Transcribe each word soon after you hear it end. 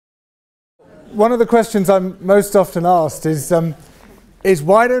One of the questions I'm most often asked is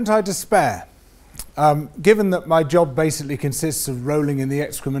why don't I despair? Given that my job basically consists of rolling in the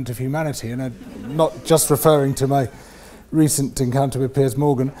excrement of humanity, and I'm not just referring to my recent encounter with Piers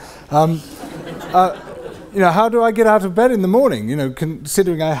Morgan, how do I get out of bed in the morning,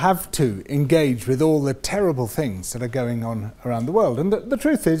 considering I have to engage with all the terrible things that are going on around the world? And the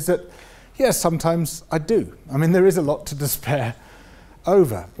truth is that, yes, sometimes I do. I mean, there is a lot to despair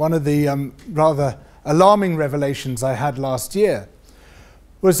over. One of the rather alarming revelations I had last year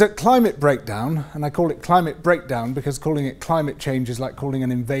was that climate breakdown, and I call it climate breakdown because calling it climate change is like calling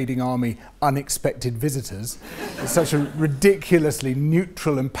an invading army unexpected visitors. It's such a ridiculously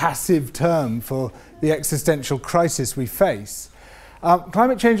neutral and passive term for the existential crisis we face.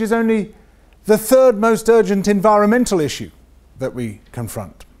 Climate change is only the third most urgent environmental issue that we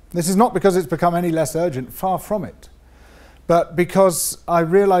confront. This is not because it's become any less urgent, far from it, but because I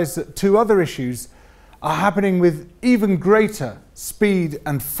realise that two other issues are happening with even greater speed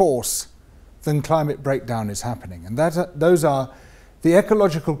and force than climate breakdown is happening. And those are the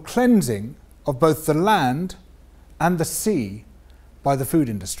ecological cleansing of both the land and the sea by the food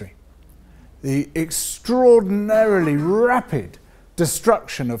industry. The extraordinarily rapid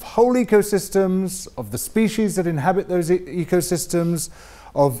destruction of whole ecosystems, of the species that inhabit those ecosystems,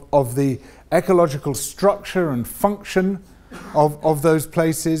 of the ecological structure and function of those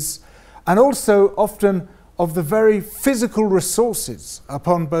places, and also often of the very physical resources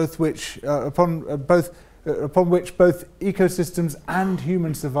upon which both ecosystems and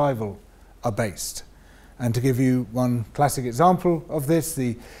human survival are based. And to give you one classic example of this,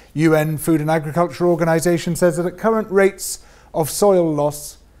 the UN Food and Agriculture Organization says that at current rates of soil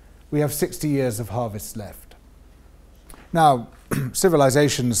loss, we have 60 years of harvest left. Now,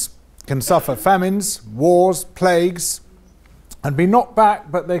 civilizations can suffer famines, wars, plagues, and be knocked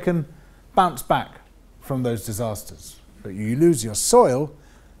back, but they can bounce back from those disasters. But you lose your soil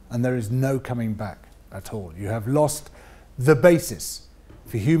and there is no coming back at all. You have lost the basis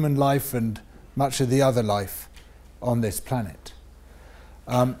for human life and much of the other life on this planet.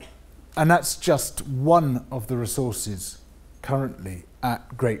 And that's just one of the resources currently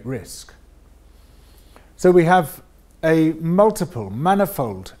at great risk. So we have a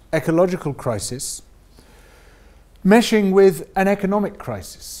manifold ecological crisis meshing with an economic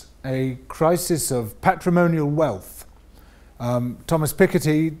crisis, a crisis of patrimonial wealth. Thomas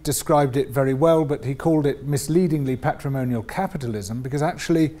Piketty described it very well, but he called it misleadingly patrimonial capitalism, because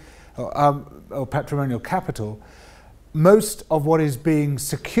actually, or patrimonial capital, most of what is being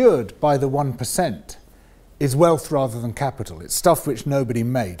secured by the 1% is wealth rather than capital. It's stuff which nobody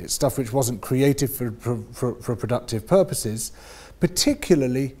made. It's stuff which wasn't created for productive purposes,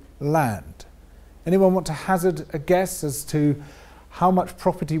 particularly land. Anyone want to hazard a guess as to how much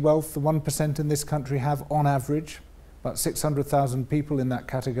property wealth the 1% in this country have on average? About 600,000 people in that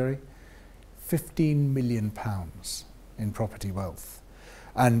category. £15 million in property wealth.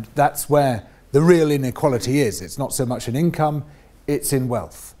 And that's where the real inequality is. It's not so much in income, it's in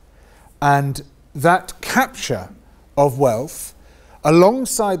wealth. And that capture of wealth,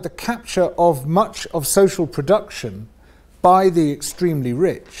 alongside the capture of much of social production by the extremely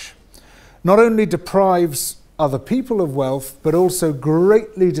rich, not only deprives other people of wealth, but also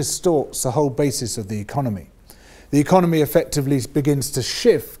greatly distorts the whole basis of the economy. The economy effectively begins to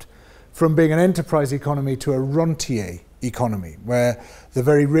shift from being an enterprise economy to a rentier economy, where the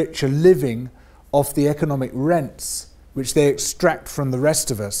very rich are living off the economic rents which they extract from the rest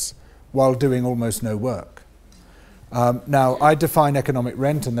of us while doing almost no work. Now, I define economic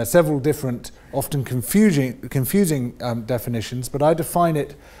rent, and there are several different, often confusing definitions, but I define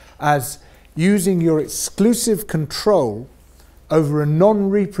it as using your exclusive control over a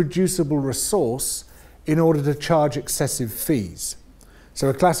non-reproducible resource in order to charge excessive fees. So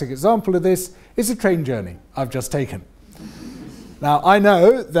a classic example of this is a train journey I've just taken. Now, I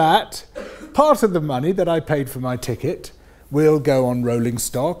know that part of the money that I paid for my ticket will go on rolling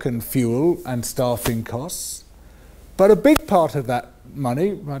stock and fuel and staffing costs, but a big part of that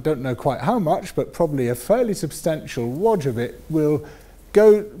money, I don't know quite how much, but probably a fairly substantial wodge of it, will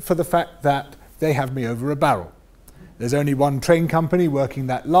go for the fact that they have me over a barrel. There's only one train company working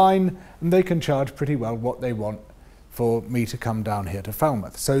that line, and they can charge pretty well what they want for me to come down here to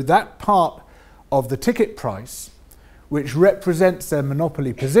Falmouth. So that part of the ticket price, which represents their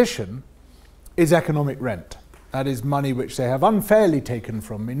monopoly position, is economic rent. That is money which they have unfairly taken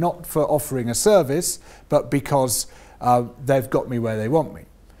from me, not for offering a service, but because they've got me where they want me.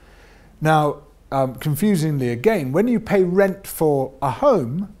 Now, confusingly again, when you pay rent for a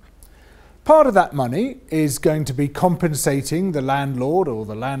home, Part of that money is going to be compensating the landlord or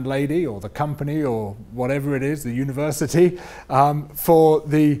the landlady or the company or whatever it is, the university, for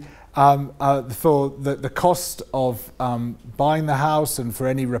the cost of buying the house and for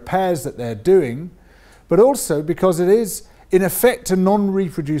any repairs that they're doing, but also because it is in effect a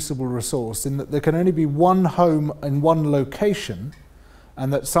non-reproducible resource in that there can only be one home in one location,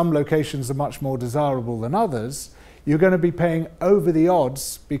 and that some locations are much more desirable than others. You're going to be paying over the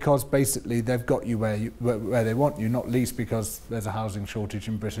odds because basically they've got you where they want you, not least because there's a housing shortage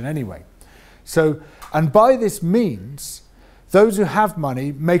in Britain anyway. So, and by this means, those who have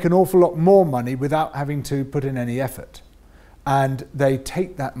money make an awful lot more money without having to put in any effort. And they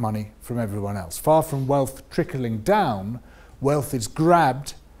take that money from everyone else. Far from wealth trickling down, wealth is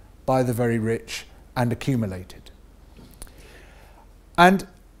grabbed by the very rich and accumulated. And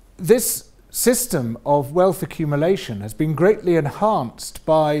this system of wealth accumulation has been greatly enhanced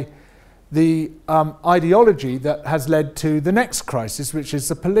by the ideology that has led to the next crisis, which is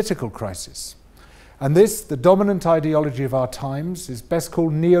the political crisis. And this, the dominant ideology of our times, is best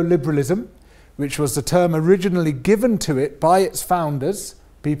called neoliberalism, which was the term originally given to it by its founders,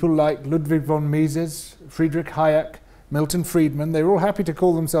 people like Ludwig von Mises, Friedrich Hayek, Milton Friedman. They were all happy to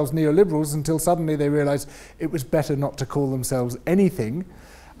call themselves neoliberals until suddenly they realized it was better not to call themselves anything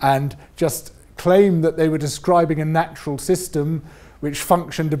and just claim that they were describing a natural system which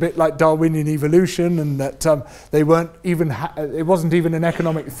functioned a bit like Darwinian evolution, and that they weren't even it wasn't even an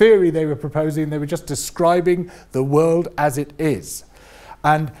economic theory they were proposing, they were just describing the world as it is.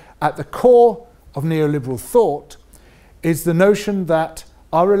 And at the core of neoliberal thought is the notion that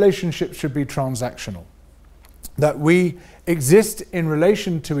our relationships should be transactional, that we exist in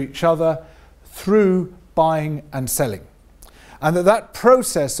relation to each other through buying and selling. And that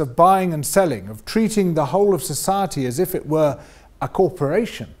process of buying and selling, of treating the whole of society as if it were a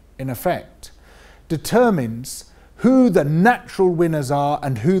corporation, in effect, determines who the natural winners are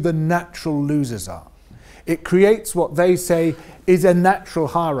and who the natural losers are. It creates what they say is a natural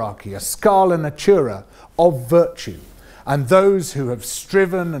hierarchy, a scala natura of virtue. And those who have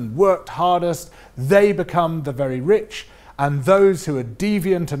striven and worked hardest, they become the very rich, and those who are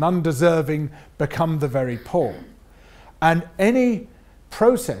deviant and undeserving become the very poor. And any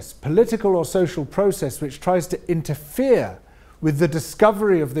process, political or social process, which tries to interfere with the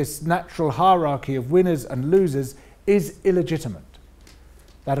discovery of this natural hierarchy of winners and losers is illegitimate.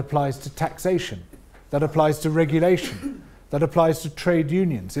 That applies to taxation, that applies to regulation, that applies to trade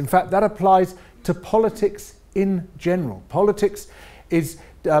unions. In fact, that applies to politics in general. Politics is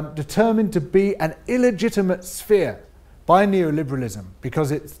determined to be an illegitimate sphere by neoliberalism because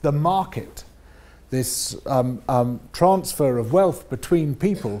it's the market, this transfer of wealth between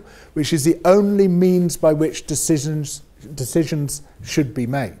people, which is the only means by which decisions should be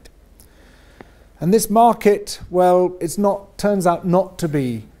made. And this market, well, turns out not to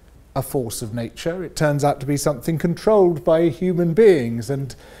be a force of nature. It turns out to be something controlled by human beings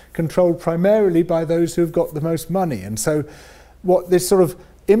and controlled primarily by those who've got the most money. And so what this sort of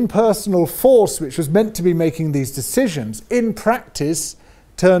impersonal force, which was meant to be making these decisions, in practice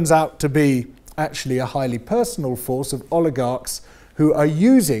turns out to be actually a highly personal force of oligarchs who are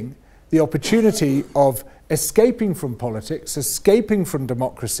using the opportunity of escaping from politics, escaping from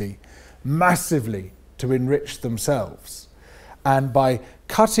democracy, massively to enrich themselves. And by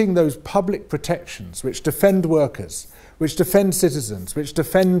cutting those public protections which defend workers, which defend citizens, which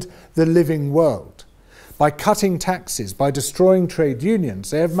defend the living world, by cutting taxes, by destroying trade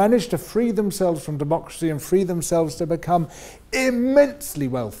unions, they have managed to free themselves from democracy and free themselves to become immensely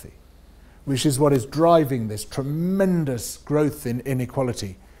wealthy, which is what is driving this tremendous growth in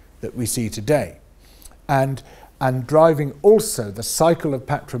inequality that we see today. And driving also the cycle of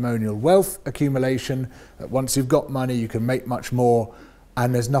patrimonial wealth accumulation, that once you've got money you can make much more,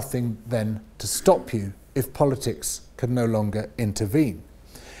 and there's nothing then to stop you if politics can no longer intervene.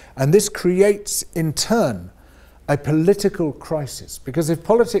 And this creates in turn a political crisis, because if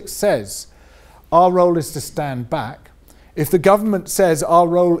politics says our role is to stand back, if the government says our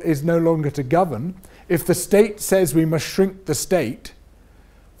role is no longer to govern, if the state says we must shrink the state,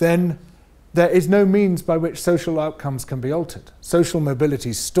 then there is no means by which social outcomes can be altered. Social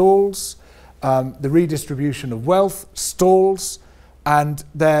mobility stalls, the redistribution of wealth stalls, and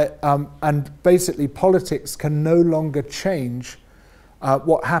basically politics can no longer change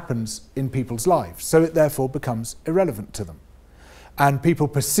what happens in people's lives. So it therefore becomes irrelevant to them. And people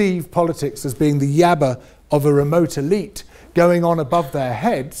perceive politics as being the yabba of a remote elite going on above their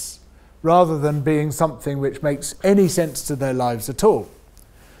heads, rather than being something which makes any sense to their lives at all.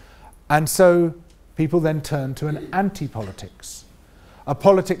 And so people then turn to an anti-politics, a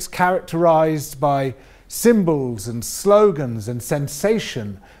politics characterized by symbols and slogans and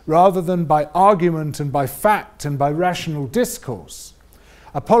sensation rather than by argument and by fact and by rational discourse.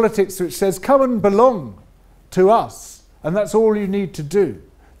 A politics which says, come and belong to us, and that's all you need to do.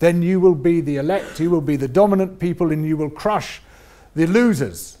 Then you will be the elect, you will be the dominant people, and you will crush the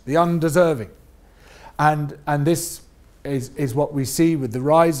losers, the undeserving. And this is what we see with the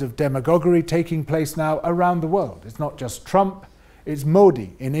rise of demagoguery taking place now around the world. It's not just Trump, it's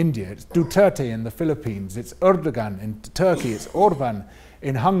Modi in India, it's Duterte in the Philippines, it's Erdogan in Turkey, it's Orban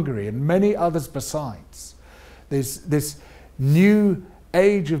in Hungary, and many others besides. This new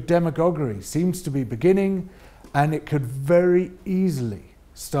age of demagoguery seems to be beginning, and it could very easily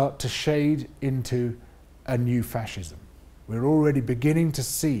start to shade into a new fascism. We're already beginning to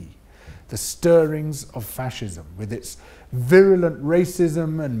see the stirrings of fascism with its virulent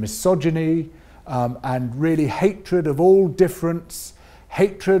racism and misogyny, and really hatred of all difference,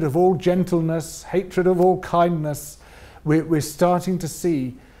 hatred of all gentleness, hatred of all kindness. We're starting to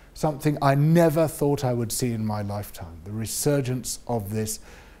see something I never thought I would see in my lifetime, the resurgence of this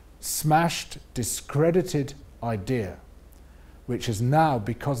smashed, discredited idea, which is now,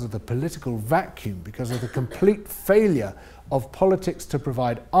 because of the political vacuum, because of the complete failure of politics to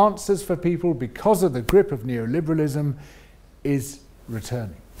provide answers for people, because of the grip of neoliberalism, is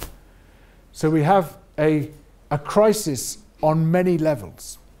returning. So we have a crisis on many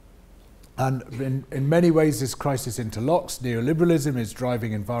levels. And in many ways this crisis interlocks. Neoliberalism is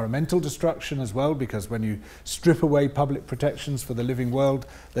driving environmental destruction as well, because when you strip away public protections for the living world,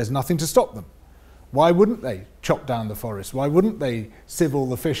 there's nothing to stop them. Why wouldn't they chop down the forest? Why wouldn't they sieve all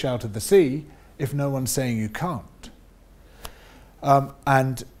the fish out of the sea if no one's saying you can't?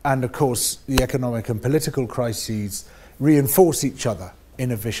 And of course, the economic and political crises reinforce each other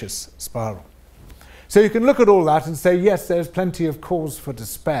in a vicious spiral. So you can look at all that and say, yes, there's plenty of cause for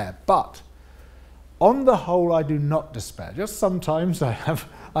despair, but on the whole, I do not despair. Just sometimes I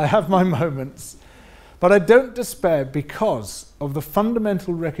have my moments, but I don't despair because of the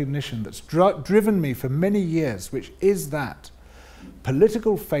fundamental recognition that's driven me for many years, which is that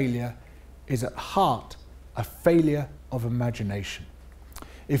political failure is at heart a failure of imagination.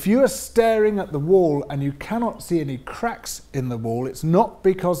 If you are staring at the wall and you cannot see any cracks in the wall, it's not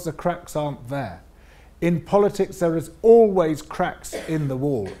because the cracks aren't there. In politics, there is always cracks in the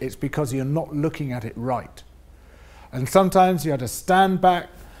wall. It's because you're not looking at it right. And sometimes you have to stand back,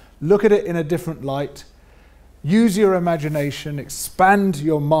 look at it in a different light, use your imagination, expand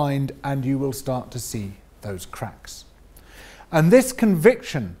your mind, and you will start to see those cracks. And this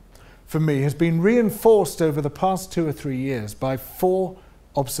conviction, for me, has been reinforced over the past 2 or 3 years by 4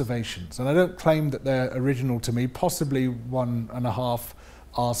 observations. And I don't claim that they're original to me, possibly 1.5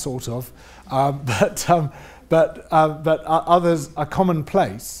 are sort of, but others are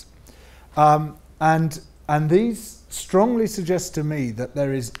commonplace. And these strongly suggest to me that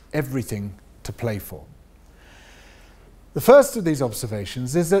there is everything to play for. The first of these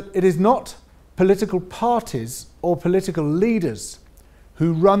observations is that it is not political parties or political leaders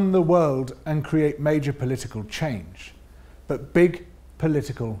who run the world and create major political change, but big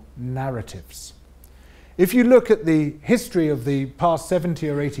political narratives. If you look at the history of the past 70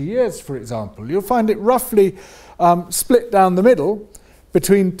 or 80 years, for example, you'll find it roughly split down the middle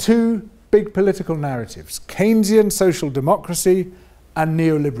between 2 big political narratives, Keynesian social democracy and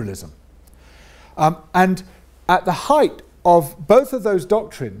neoliberalism. And at the height of both of those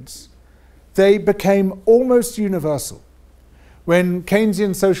doctrines, they became almost universal. When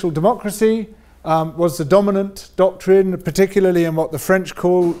Keynesian social democracy was the dominant doctrine, particularly in what the French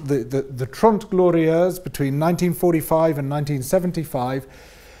call the Trente Glorieuses between 1945 and 1975.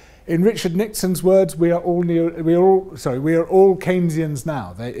 In Richard Nixon's words, we are all Keynesians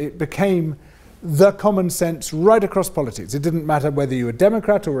now. It became the common sense right across politics. It didn't matter whether you were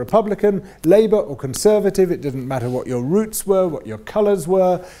Democrat or Republican, Labour or Conservative. It didn't matter what your roots were, what your colours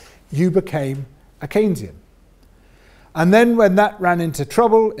were. You became a Keynesian. And then when that ran into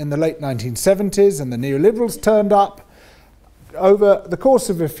trouble in the late 1970s and the neoliberals turned up, over the course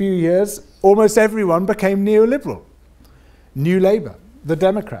of a few years, almost everyone became neoliberal. New Labour, the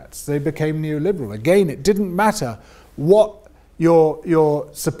Democrats, they became neoliberal. Again, it didn't matter what your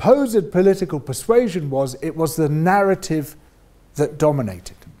supposed political persuasion was, it was the narrative that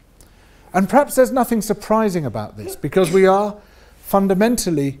dominated. And perhaps there's nothing surprising about this, because we are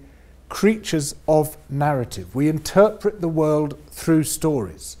fundamentally creatures of narrative. We interpret the world through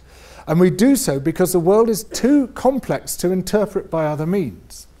stories. And we do so because the world is too complex to interpret by other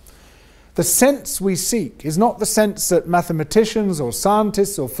means. The sense we seek is not the sense that mathematicians or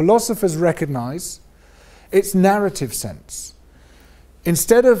scientists or philosophers recognize. It's narrative sense.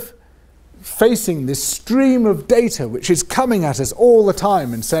 instead of facing this stream of data which is coming at us all the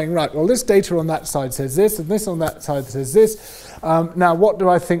time and saying, right, well, this data on that side says this, and this on that side says this. Now, what do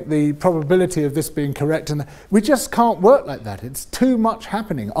I think the probability of this being correct? And we just can't work like that. It's too much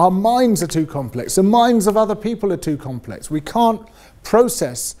happening. Our minds are too complex. The minds of other people are too complex. We can't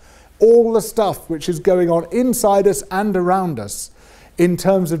process all the stuff which is going on inside us and around us in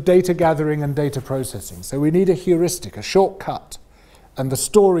terms of data gathering and data processing. So we need a heuristic, a shortcut. And the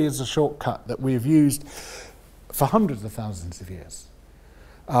story is a shortcut that we have used for hundreds of thousands of years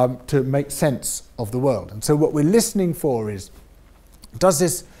to make sense of the world. And so what we're listening for is, does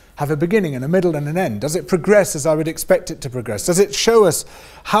this have a beginning and a middle and an end? Does it progress as I would expect it to progress? Does it show us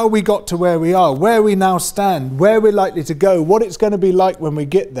how we got to where we are, where we now stand, where we're likely to go, what it's going to be like when we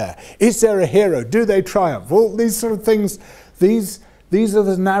get there? Is there a hero? Do they triumph? All these sort of things, these are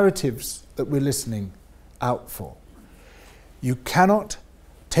the narratives that we're listening out for. You cannot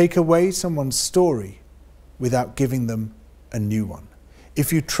take away someone's story without giving them a new one.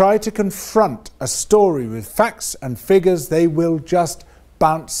 If you try to confront a story with facts and figures, they will just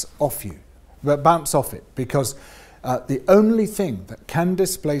bounce off it, because the only thing that can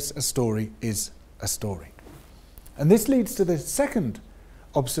displace a story is a story. And this leads to the second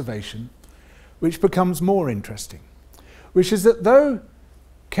observation, which becomes more interesting, which is that though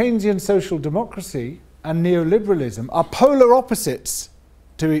Keynesian social democracy and neoliberalism are polar opposites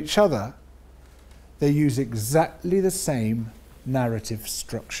to each other, they use exactly the same narrative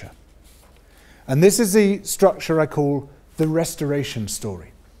structure. And this is the structure I call the restoration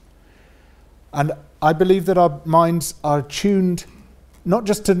story. And I believe that our minds are tuned not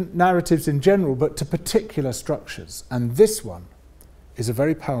just to narratives in general, but to particular structures. And this one is a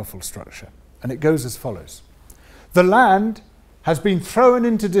very powerful structure. And it goes as follows. The land has been thrown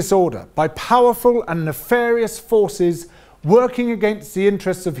into disorder by powerful and nefarious forces working against the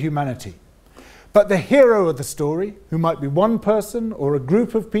interests of humanity. But the hero of the story, who might be one person or a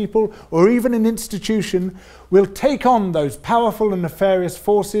group of people or even an institution, will take on those powerful and nefarious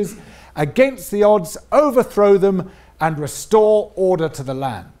forces against the odds, overthrow them, and restore order to the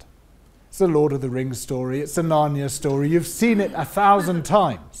land. It's the Lord of the Rings story, it's the Narnia story, you've seen it 1,000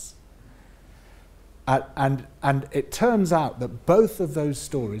 times. And it turns out that both of those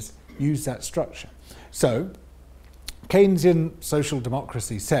stories use that structure. So, Keynesian social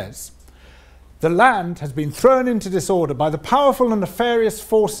democracy says, the land has been thrown into disorder by the powerful and nefarious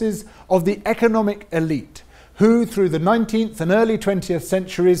forces of the economic elite, who through the 19th and early 20th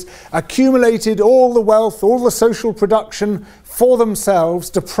centuries accumulated all the wealth, all the social production for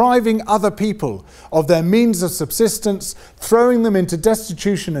themselves, depriving other people of their means of subsistence, throwing them into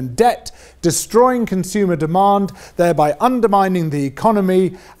destitution and debt, destroying consumer demand, thereby undermining the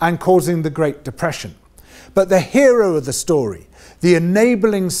economy and causing the Great Depression. But the hero of the story, the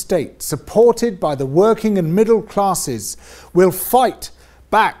enabling state, supported by the working and middle classes, will fight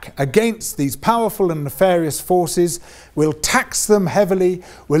back against these powerful and nefarious forces, will tax them heavily,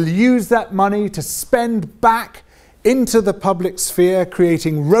 will use that money to spend back into the public sphere,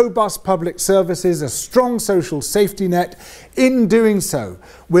 creating robust public services, a strong social safety net. In doing so,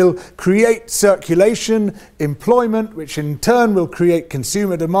 will create circulation, employment, which in turn will create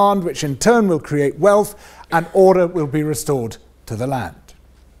consumer demand, which in turn will create wealth, and order will be restored to the land.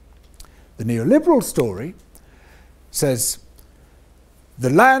 The neoliberal story says,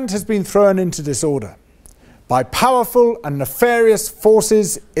 the land has been thrown into disorder by powerful and nefarious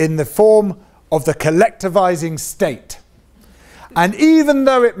forces in the form of the collectivizing state. And even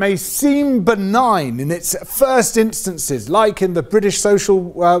though it may seem benign in its first instances, like in the British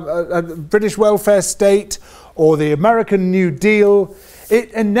British welfare state or the American New Deal,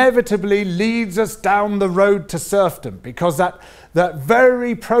 it inevitably leads us down the road to serfdom, because that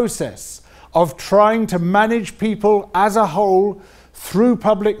very process of trying to manage people as a whole through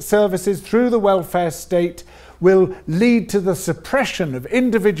public services, through the welfare state, will lead to the suppression of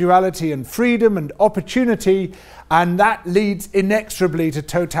individuality and freedom and opportunity, and that leads inexorably to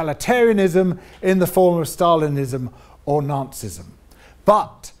totalitarianism in the form of Stalinism or Nazism.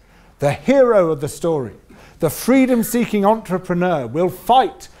 But the hero of the story, the freedom-seeking entrepreneur, will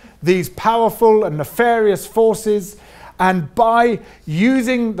fight these powerful and nefarious forces, and by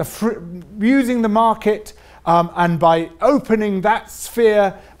using the market and by opening that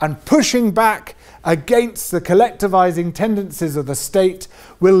sphere and pushing back against the collectivizing tendencies of the state,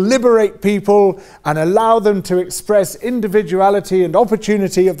 will liberate people and allow them to express individuality and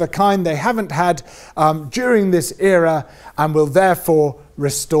opportunity of the kind they haven't had during this era, and will therefore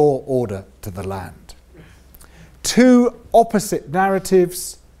restore order to the land. Two opposite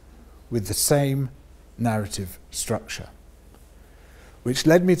narratives with the same narrative structure. which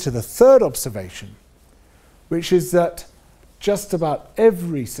led me to the third observation, which is that just about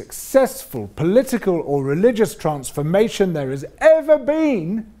every successful political or religious transformation there has ever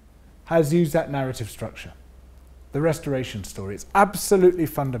been has used that narrative structure. The restoration story. It's absolutely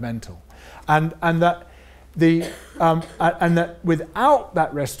fundamental. And that without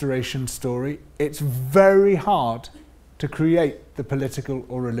that restoration story, it's very hard to create the political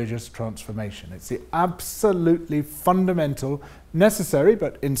or religious transformation. It's the absolutely fundamental, necessary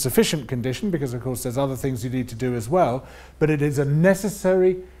but insufficient condition, because of course there's other things you need to do as well, but it is a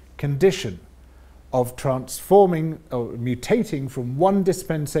necessary condition of transforming or mutating from one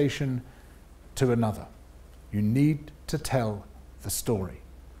dispensation to another. You need to tell the story.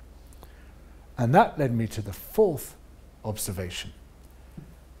 And that led me to the fourth observation,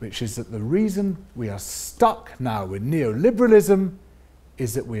 which is that the reason we are stuck now with neoliberalism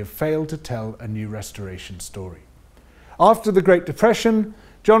is that we have failed to tell a new restoration story. After the Great Depression,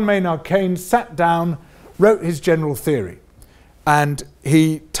 John Maynard Keynes sat down, wrote his general theory, and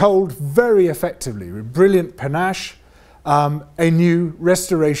he told very effectively, with brilliant panache, a new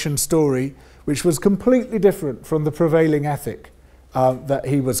restoration story which was completely different from the prevailing ethic that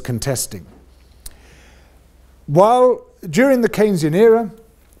he was contesting. While during the Keynesian era,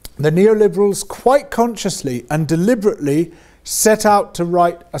 the neoliberals quite consciously and deliberately set out to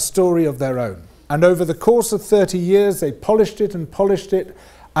write a story of their own. And over the course of 30 years, they polished it,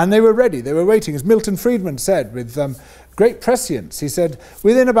 and they were ready. They were waiting. As Milton Friedman said, with great prescience, he said,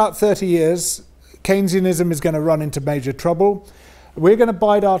 within about 30 years, Keynesianism is going to run into major trouble. We're going to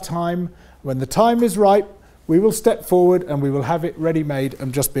bide our time. When the time is right, we will step forward and we will have it ready-made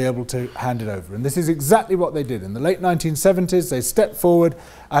and just be able to hand it over. And this is exactly what they did. In the late 1970s, they stepped forward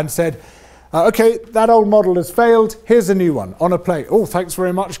and said, okay, that old model has failed, here's a new one, on a plate. Oh, thanks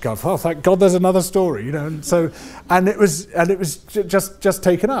very much, Gov. Oh, thank God there's another story, you know. And it was just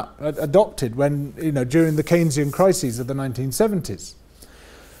taken up, adopted when, you know, during the Keynesian crises of the 1970s.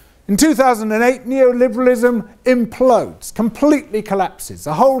 In 2008, neoliberalism implodes, completely collapses.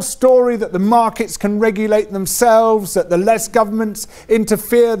 The whole story that the markets can regulate themselves, that the less governments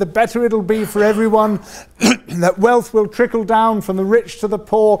interfere, the better it'll be for everyone, that wealth will trickle down from the rich to the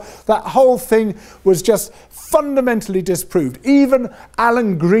poor, that whole thing was just fundamentally disproved. Even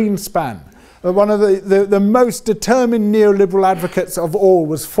Alan Greenspan, one of the most determined neoliberal advocates of all,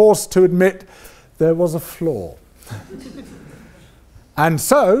 was forced to admit there was a flaw. And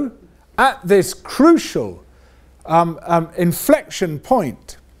so, at this crucial inflection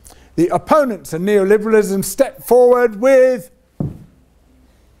point, the opponents of neoliberalism step forward with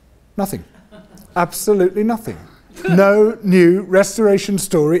nothing. Absolutely nothing. No new restoration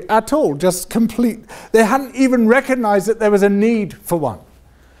story at all. Just complete. They hadn't even recognized that there was a need for one.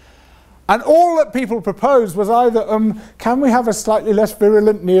 And all that people proposed was either, can we have a slightly less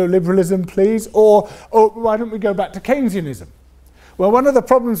virulent neoliberalism, please? Or why don't we go back to Keynesianism? Well, one of the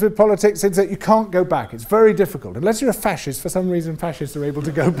problems with politics is that you can't go back. It's very difficult. Unless you're a fascist, for some reason fascists are able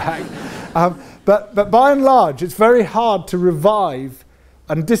to go back. But by and large, it's very hard to revive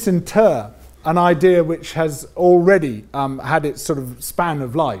and disinter an idea which has already had its sort of span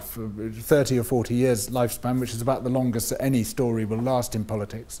of life, 30 or 40 years lifespan, which is about the longest that any story will last in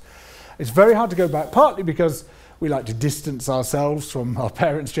politics. It's very hard to go back, partly because we like to distance ourselves from our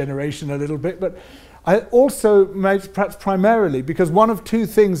parents' generation a little bit, but I also, perhaps primarily, because one of two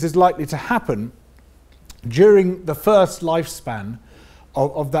things is likely to happen during the first lifespan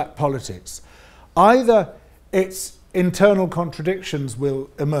of that politics. Either its internal contradictions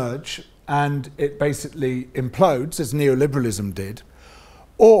will emerge and it basically implodes, as neoliberalism did,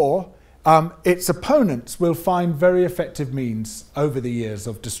 or its opponents will find very effective means over the years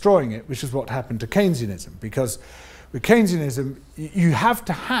of destroying it, which is what happened to Keynesianism. Because with Keynesianism, you have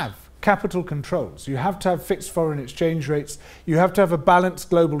to have capital controls. You have to have fixed foreign exchange rates. You have to have a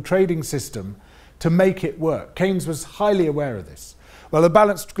balanced global trading system to make it work. Keynes was highly aware of this. Well, the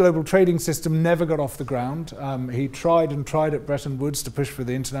balanced global trading system never got off the ground. He tried and tried at Bretton Woods to push for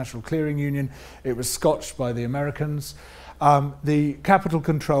the International Clearing Union. It was scotched by the Americans. The capital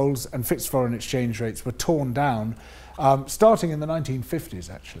controls and fixed foreign exchange rates were torn down, starting in the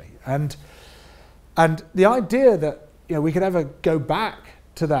 1950s, actually. And the idea that, you know, we could ever go back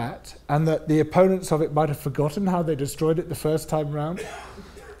to that, and that the opponents of it might have forgotten how they destroyed it the first time round,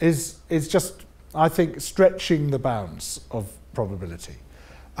 is just, I think, stretching the bounds of probability.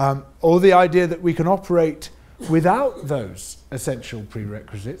 Or the idea that we can operate without those essential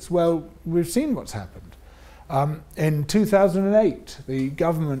prerequisites. Well, we've seen what's happened. In 2008, the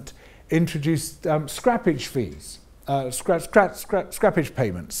government introduced scrappage fees, scrappage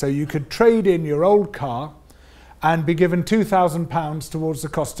payments. So you could trade in your old car and be given £2,000 towards the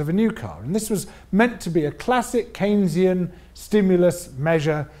cost of a new car. And this was meant to be a classic Keynesian stimulus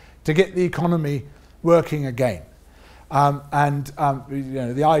measure to get the economy working again.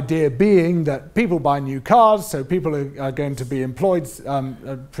 The idea being that people buy new cars, so people are going to be employed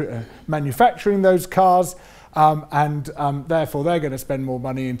manufacturing those cars, therefore they're going to spend more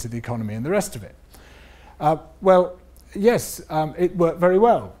money into the economy and the rest of it. Well, yes, it worked very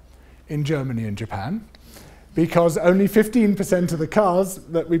well in Germany and Japan, because only 15% of the cars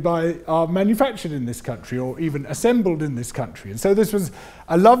that we buy are manufactured in this country or even assembled in this country. And so this was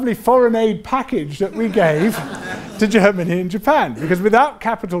a lovely foreign aid package that we gave to Germany and Japan, because without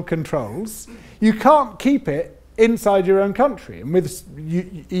capital controls, you can't keep it inside your own country. And with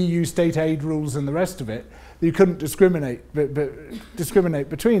EU state aid rules and the rest of it, you couldn't discriminate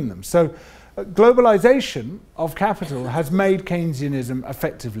between them. So globalization of capital has made Keynesianism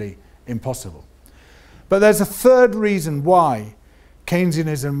effectively impossible. But there's a third reason why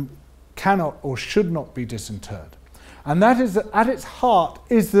Keynesianism cannot or should not be disinterred. And that is that at its heart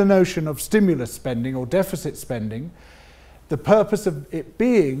is the notion of stimulus spending or deficit spending, the purpose of it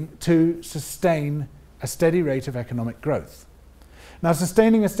being to sustain a steady rate of economic growth. Now,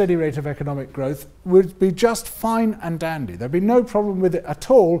 sustaining a steady rate of economic growth would be just fine and dandy. There'd be no problem with it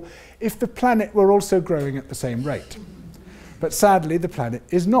at all if the planet were also growing at the same rate. But sadly, the planet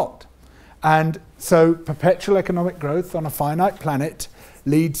is not. And so perpetual economic growth on a finite planet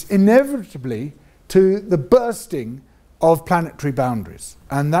leads inevitably to the bursting of planetary boundaries.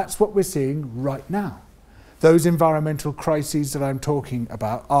 And that's what we're seeing right now. Those environmental crises that I'm talking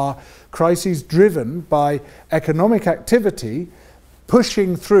about are crises driven by economic activity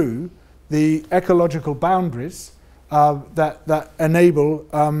pushing through the ecological boundaries that enable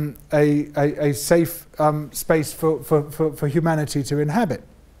a safe space for humanity to inhabit.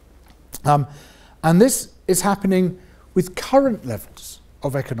 And this is happening with current levels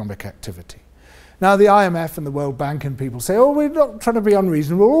of economic activity. Now, the IMF and the World Bank and people say, oh, we're not trying to be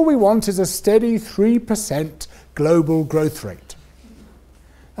unreasonable. All we want is a steady 3% global growth rate.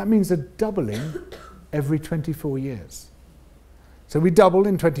 That means a doubling every 24 years. So we double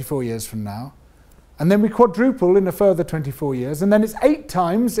in 24 years from now, and then we quadruple in a further 24 years, and then it's 8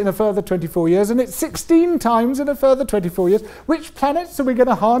 times in a further 24 years, and it's 16 times in a further 24 years. Which planets are we going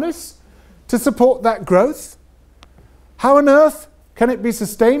to harness to support that growth? How on earth can it be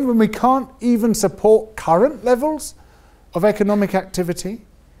sustained when we can't even support current levels of economic activity?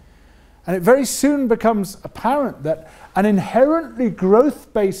 And it very soon becomes apparent that an inherently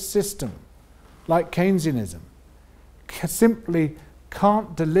growth-based system like Keynesianism simply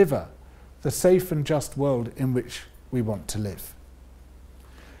can't deliver the safe and just world in which we want to live.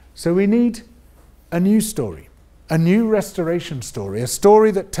 So we need a new story, a new restoration story, a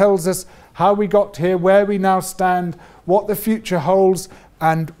story that tells us how we got here, where we now stand, what the future holds,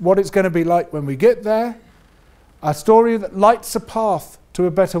 and what it's going to be like when we get there. A story that lights a path to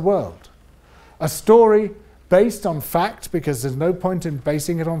a better world. A story based on fact, because there's no point in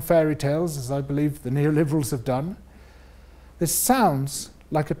basing it on fairy tales, as I believe the neoliberals have done. This sounds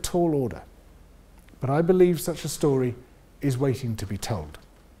like a tall order, but I believe such a story is waiting to be told.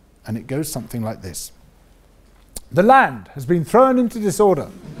 And it goes something like this. The land has been thrown into disorder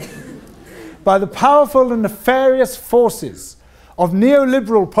by the powerful and nefarious forces of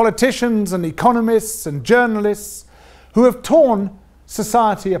neoliberal politicians and economists and journalists who have torn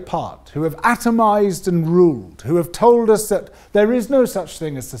society apart, who have atomized and ruled, who have told us that there is no such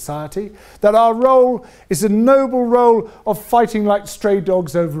thing as society, that our role is a noble role of fighting like stray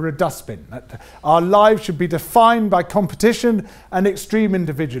dogs over a dustbin, that our lives should be defined by competition and extreme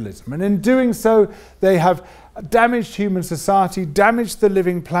individualism. And in doing so, they have damaged human society, damaged the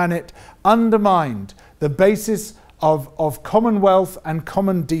living planet, undermined the basis of commonwealth and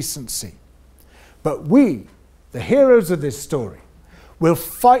common decency. But we, the heroes of this story, will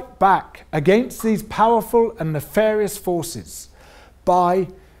fight back against these powerful and nefarious forces by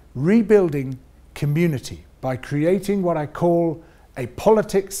rebuilding community, by creating what I call a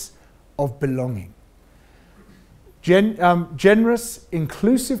politics of belonging. Generous,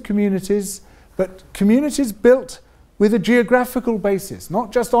 inclusive communities, but communities built with a geographical basis,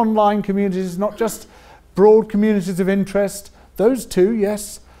 not just online communities, not just broad communities of interest, those too,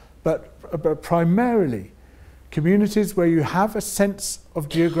 yes, but primarily communities where you have a sense of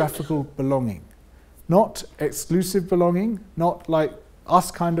geographical belonging. Not exclusive belonging, not like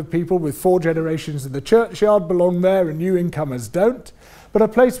us kind of people with 4 generations in the churchyard belong there and new incomers don't, but a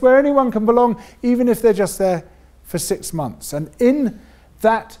place where anyone can belong even if they're just there for 6 months. And in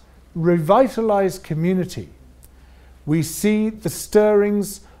that revitalized community, we see the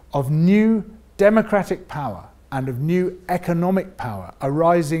stirrings of new democratic power, and of new economic power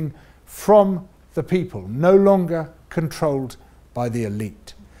arising from the people, no longer controlled by the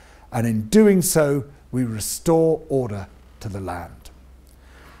elite. And in doing so, we restore order to the land.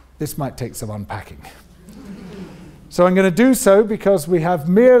 This might take some unpacking. So I'm going to do so because we have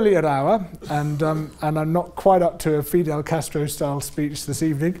merely an hour, and I'm not quite up to a Fidel Castro-style speech this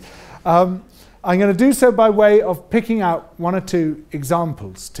evening. I'm going to do so by way of picking out one or two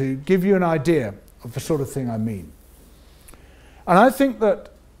examples to give you an idea of the sort of thing I mean. And I think that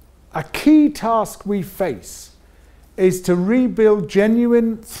a key task we face is to rebuild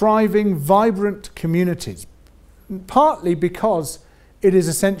genuine, thriving, vibrant communities, partly because it is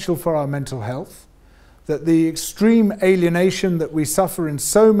essential for our mental health, that the extreme alienation that we suffer in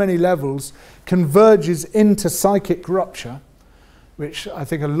so many levels converges into psychic rupture, which I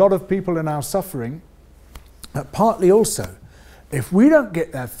think a lot of people are now suffering. Partly also, if we don't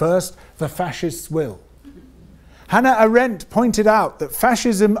get there first, the fascists will. Hannah Arendt pointed out that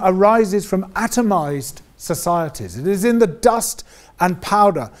fascism arises from atomized societies. It is in the dust and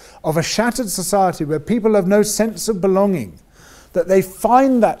powder of a shattered society where people have no sense of belonging that they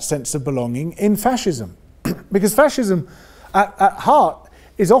find that sense of belonging in fascism. Because fascism, at heart,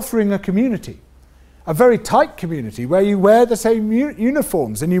 is offering a community, a very tight community where you wear the same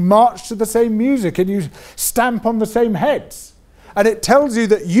uniforms and you march to the same music and you stamp on the same heads. And it tells you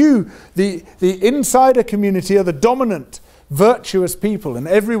that you, the insider community, are the dominant, virtuous people, and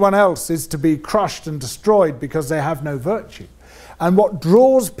everyone else is to be crushed and destroyed because they have no virtue. And what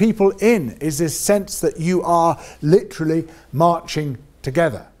draws people in is this sense that you are literally marching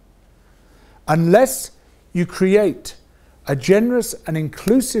together. Unless you create a generous and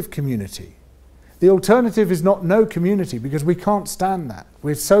inclusive community, the alternative is not no community, because we can't stand that.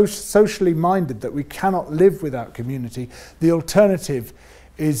 We're so socially minded that we cannot live without community. The alternative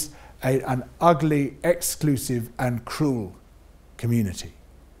is an ugly, exclusive and cruel community.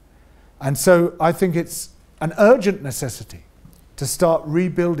 And so I think it's an urgent necessity to start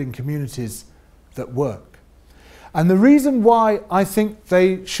rebuilding communities that work. And the reason why I think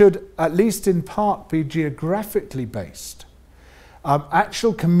they should, at least in part, be geographically based,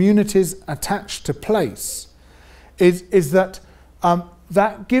 actual communities attached to place, is that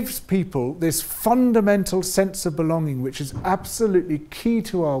that gives people this fundamental sense of belonging, which is absolutely key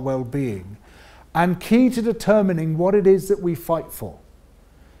to our well-being and key to determining what it is that we fight for.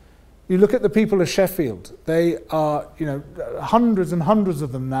 You look at the people of Sheffield, they are, hundreds and hundreds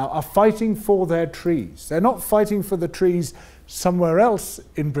of them now are fighting for their trees. They're not fighting for the trees somewhere else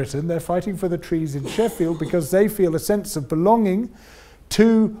in Britain, they're fighting for the trees in Sheffield because they feel a sense of belonging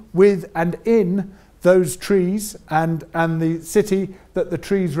to, with and in those trees and the city that the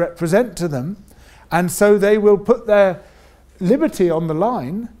trees represent to them. And so they will put their liberty on the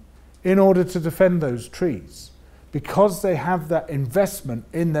line in order to defend those trees, because they have that investment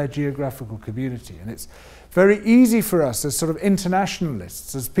in their geographical community. And it's very easy for us as sort of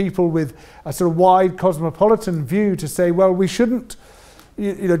internationalists, as people with a sort of wide cosmopolitan view, to say, well, we shouldn't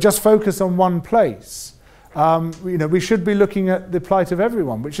just focus on one place. We should be looking at the plight of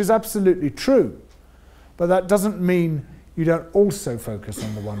everyone, which is absolutely true. But that doesn't mean you don't also focus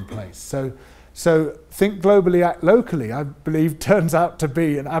on the one place. So think globally, act locally, I believe, turns out to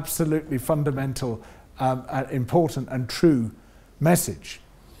be an absolutely fundamental important and true message.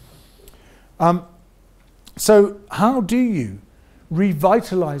 So how do you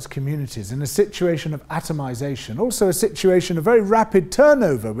revitalize communities in a situation of atomization, also a situation of very rapid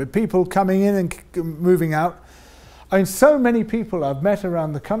turnover with people coming in and moving out? I mean, so many people I've met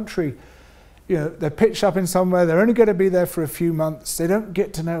around the country, they're pitched up in somewhere, they're only going to be there for a few months, they don't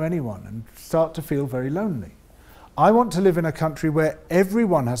get to know anyone and start to feel very lonely. I want to live in a country where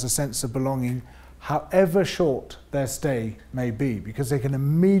everyone has a sense of belonging, however short their stay may be, because they can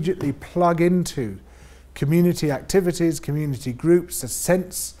immediately plug into community activities, community groups, a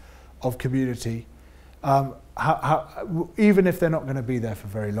sense of community, even if they're not going to be there for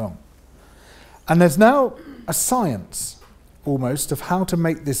very long. And there's now a science, almost, of how to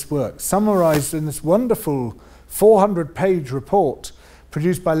make this work, summarised in this wonderful 400-page report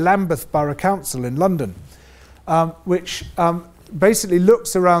produced by Lambeth Borough Council in London, which basically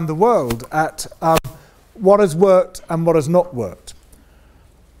looks around the world at what has worked and what has not worked.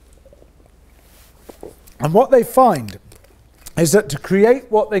 And what they find is that to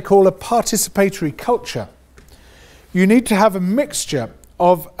create what they call a participatory culture, you need to have a mixture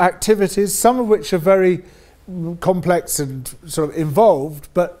of activities, some of which are very complex and sort of involved,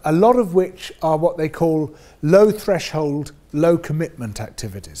 but a lot of which are what they call low threshold, low commitment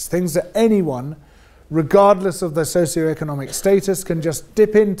activities, things that anyone regardless of their socioeconomic status, can just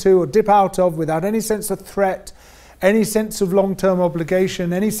dip into or dip out of without any sense of threat, any sense of long-term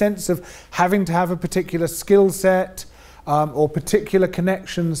obligation, any sense of having to have a particular skill set or particular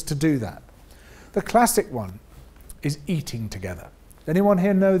connections to do that. The classic one is eating together. Anyone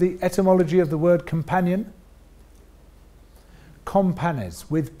here know the etymology of the word companion? Companes,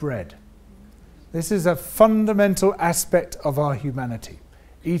 with bread. This is a fundamental aspect of our humanity,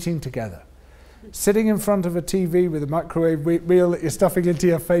 eating together. Sitting in front of a TV with a microwave meal that you're stuffing into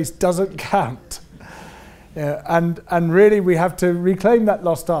your face doesn't count. And really we have to reclaim that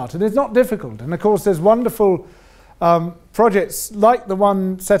lost art. And it's not difficult. And of course there's wonderful projects like the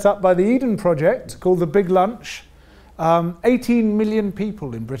one set up by the Eden Project called the Big Lunch. 18 million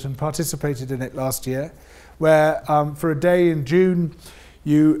people in Britain participated in it last year, where for a day in June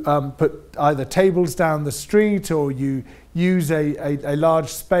you put either tables down the street or you use a large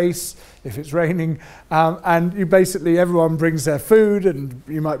space if it's raining, and you basically, everyone brings their food, and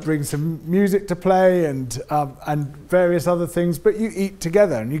you might bring some music to play and various other things, but you eat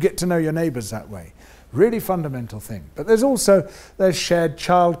together and you get to know your neighbours that way. Really fundamental thing. But there's shared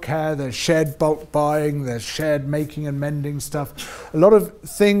childcare, there's shared bulk buying, there's shared making and mending stuff. A lot of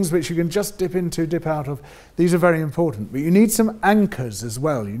things which you can just dip into, dip out of. These are very important. But you need some anchors as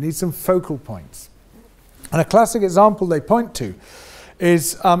well. You need some focal points. And a classic example they point to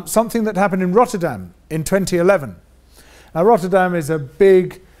is something that happened in Rotterdam in 2011. Now Rotterdam is a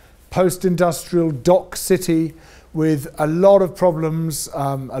big post-industrial dock city with a lot of problems,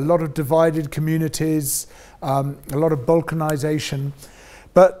 a lot of divided communities, a lot of balkanization.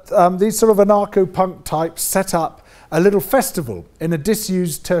 But these sort of anarcho-punk types set up a little festival in a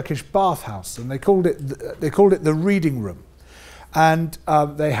disused Turkish bathhouse, and they called it the Reading Room. And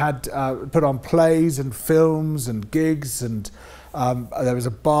they had put on plays and films and gigs, and there was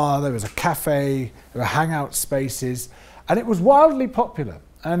a bar, there was a cafe, there were hangout spaces, and it was wildly popular.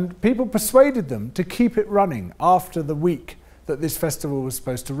 And people persuaded them to keep it running after the week that this festival was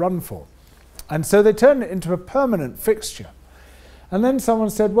supposed to run for. And so they turned it into a permanent fixture. And then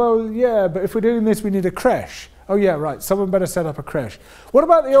someone said, well, yeah, but if we're doing this, we need a creche. Oh yeah, right, someone better set up a creche. What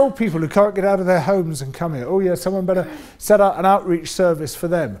about the old people who can't get out of their homes and come here? Oh yeah, someone better set up an outreach service for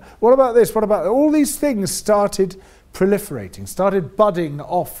them. What about this? What about that? All these things started proliferating, started budding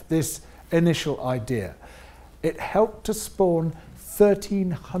off this initial idea. It helped to spawn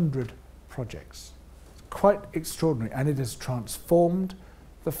 1,300 projects. Quite extraordinary, and it has transformed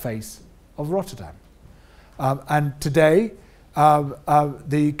the face of Rotterdam. And today,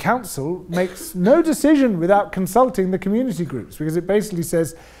 the council makes no decision without consulting the community groups, because it basically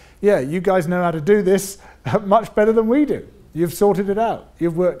says, yeah, you guys know how to do this much better than we do. You've sorted it out.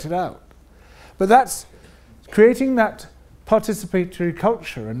 You've worked it out. But that's creating that participatory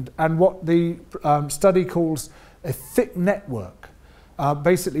culture and what the study calls a thick network.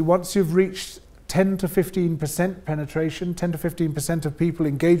 Basically, once you've reached 10 to 15% penetration, 10 to 15% of people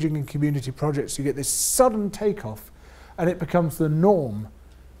engaging in community projects, you get this sudden takeoff, and it becomes the norm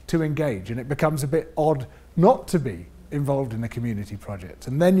to engage, and it becomes a bit odd not to be involved in a community project.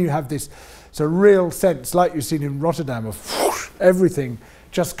 And then you have this real sense, like you've seen in Rotterdam, of whoosh, everything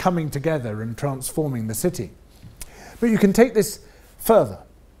just coming together and transforming the city. But you can take this further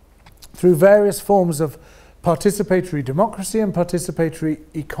through various forms of participatory democracy and participatory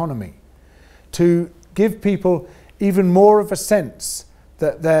economy to give people even more of a sense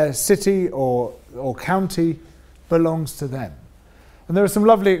that their city or county belongs to them. And there are some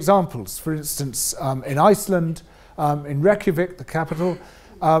lovely examples. For instance, in Iceland, in Reykjavik, the capital,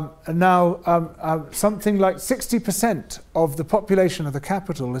 now something like 60% of the population of the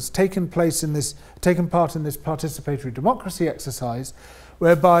capital has taken part in this participatory democracy exercise,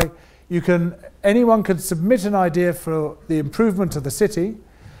 whereby anyone can submit an idea for the improvement of the city.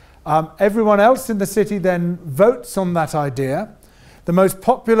 Everyone else in the city then votes on that idea. The most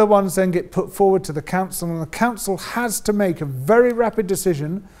popular ones then get put forward to the council, and the council has to make a very rapid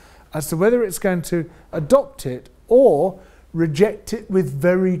decision as to whether it's going to adopt it or reject it with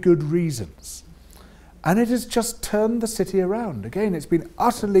very good reasons. And it has just turned the city around. Again, it's been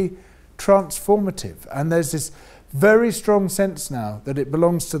utterly transformative, and there's this very strong sense now that it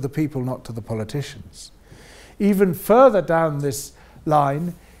belongs to the people, not to the politicians. Even further down this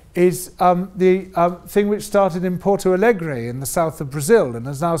line is the thing which started in Porto Alegre in the south of Brazil and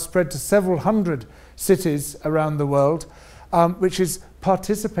has now spread to several hundred cities around the world, which is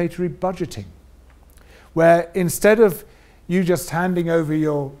participatory budgeting, where instead of you just handing over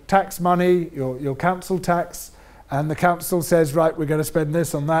your tax money, your council tax, and the council says, right, we're going to spend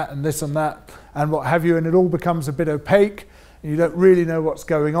this on that and this on that and what have you, and it all becomes a bit opaque. and you don't really know what's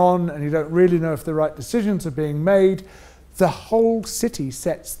going on, and you don't really know if the right decisions are being made, the whole city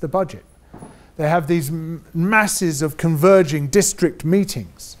sets the budget. They have these masses of converging district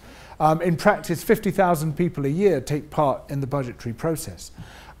meetings. In practice, 50,000 people a year take part in the budgetary process.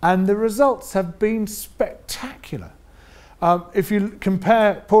 And the results have been spectacular. If you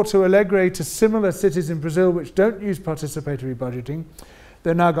compare Porto Alegre to similar cities in Brazil which don't use participatory budgeting,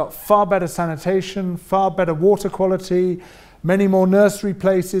 they've now got far better sanitation, far better water quality, many more nursery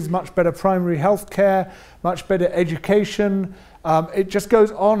places, much better primary health care, much better education. It just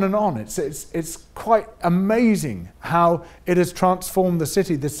goes on and on. It's quite amazing how it has transformed the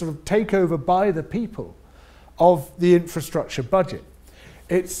city, this sort of takeover by the people of the infrastructure budget.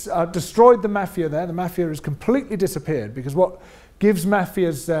 It's destroyed the mafia there. The mafia has completely disappeared, because what gives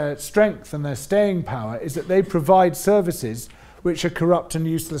mafias their strength and their staying power is that they provide services which a corrupt and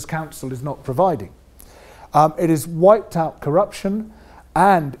useless council is not providing. It has wiped out corruption,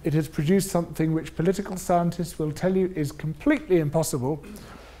 and it has produced something which political scientists will tell you is completely impossible: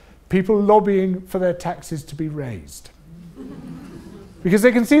 people lobbying for their taxes to be raised. Because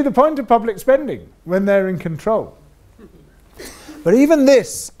they can see the point of public spending when they're in control. But even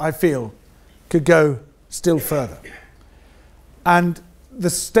this, I feel, could go still further. And the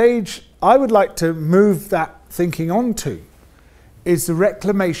stage I would like to move that thinking onto is the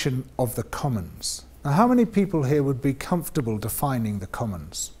reclamation of the commons. Now, how many people here would be comfortable defining the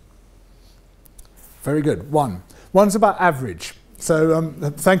commons? Very good. One. One's about average. So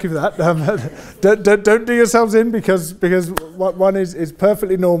thank you for that. Don't do yourselves in, because one is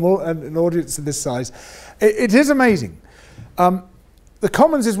perfectly normal, and an audience of this size. It is amazing. The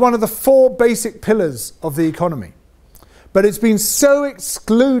commons is one of the 4 basic pillars of the economy. But it's been so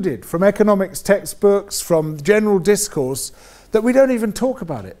excluded from economics textbooks, from general discourse, that we don't even talk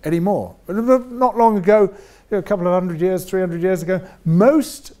about it anymore. Not long ago, a couple of 100 years, 300 years ago,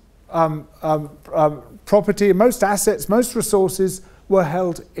 most property, most assets, most resources were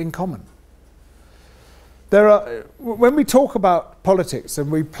held in common. When we talk about politics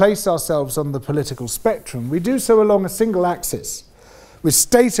and we place ourselves on the political spectrum, we do so along a single axis, with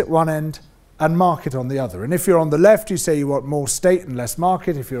state at one end and market on the other. And if you're on the left, you say you want more state and less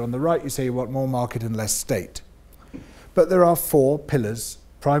market. If you're on the right, you say you want more market and less state. But there are 4 pillars,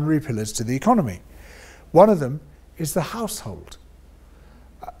 primary pillars to the economy. One of them is the household,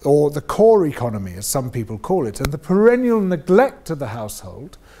 or the core economy, as some people call it, and the perennial neglect of the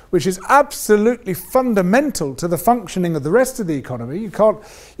household, which is absolutely fundamental to the functioning of the rest of the economy. You can't,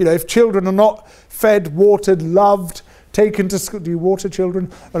 if children are not fed, watered, loved, taken to school. Do you water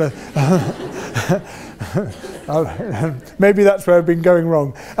children? Oh, no. Maybe that's where I've been going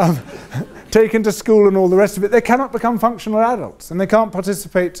wrong. Taken to school and all the rest of it, they cannot become functional adults, and they can't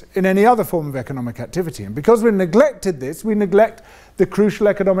participate in any other form of economic activity. And because we've neglected this, we neglect the crucial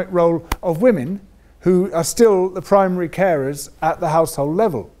economic role of women, who are still the primary carers at the household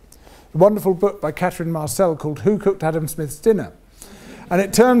level. A wonderful book by Catherine Marcel called Who Cooked Adam Smith's Dinner? And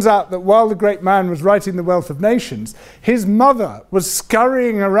it turns out that while the great man was writing The Wealth of Nations, his mother was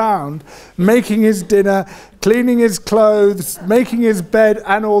scurrying around, making his dinner, cleaning his clothes, making his bed,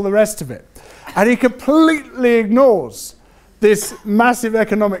 and all the rest of it. And he completely ignores this massive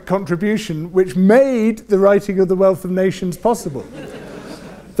economic contribution which made the writing of The Wealth of Nations possible.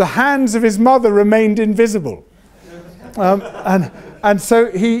 The hands of his mother remained invisible. And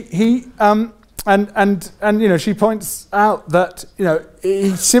so she points out that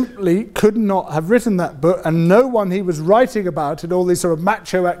he simply could not have written that book, and no one he was writing about in all these sort of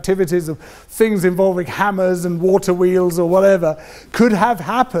macho activities of things involving hammers and water wheels or whatever could have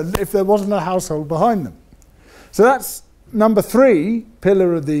happened if there wasn't a household behind them. So that's number 3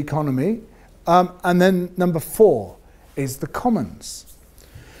 pillar of the economy, and then number 4 is the commons.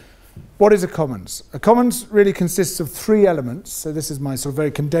 What is a commons? A commons really consists of 3 elements. So this is my sort of very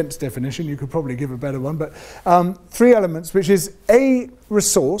condensed definition. You could probably give a better one, but 3 elements, which is a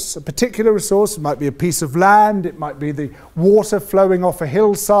resource, a particular resource. It might be a piece of land. It might be the water flowing off a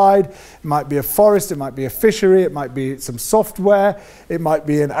hillside. It might be a forest. It might be a fishery. It might be some software. It might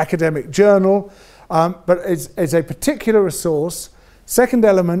be an academic journal. But it's a particular resource. Second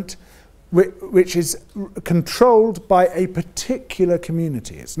element, which is controlled by a particular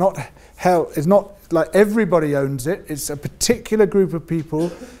community. It's not like everybody owns it. It's a particular group of people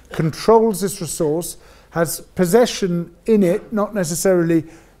controls this resource, has possession in it, not necessarily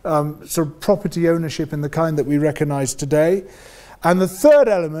sort of property ownership in the kind that we recognize today. And the third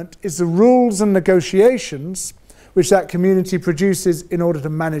element is the rules and negotiations which that community produces in order to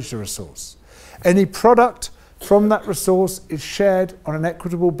manage the resource. Any product from that resource is shared on an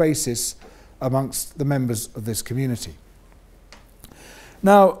equitable basis amongst the members of this community.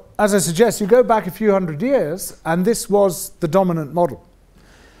 Now, as I suggest, you go back a few hundred years, and this was the dominant model.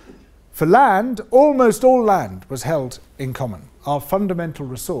 For land, almost all land was held in common. Our fundamental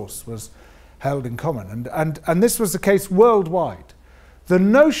resource was held in common, and this was the case worldwide. The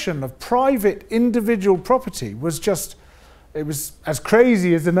notion of private individual property was just, it was as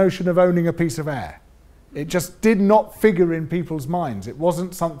crazy as the notion of owning a piece of air. It just did not figure in people's minds. It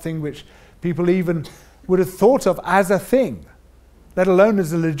wasn't something which people even would have thought of as a thing, let alone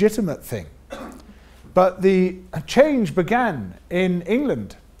as a legitimate thing. But the change began in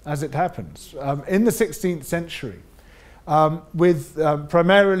England, as it happens, in the 16th century, with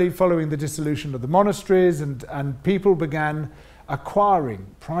primarily following the dissolution of the monasteries, and people began acquiring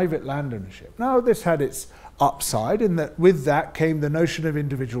private land ownership. Now, this had its upside in that with that came the notion of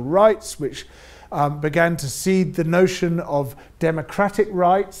individual rights, which began to seed the notion of democratic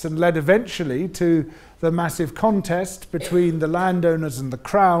rights and led eventually to the massive contest between the landowners and the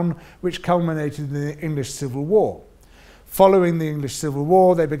crown, which culminated in the English Civil War. Following the English Civil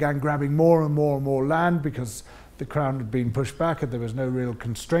War, they began grabbing more and more and more land because the crown had been pushed back and there was no real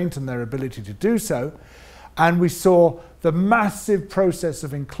constraint on their ability to do so. And we saw the massive process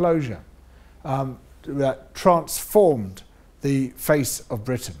of enclosure that transformed the face of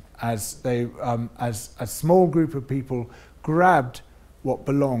Britain as a small group of people grabbed what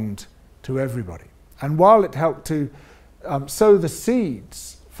belonged to everybody. And while it helped to sow the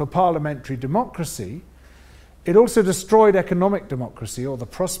seeds for parliamentary democracy, it also destroyed economic democracy, or the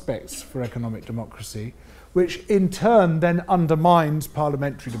prospects for economic democracy, which in turn then undermines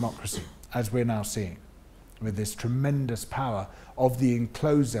parliamentary democracy, as we're now seeing, with this tremendous power of the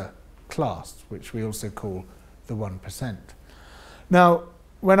encloser class, which we also call the 1%. Now,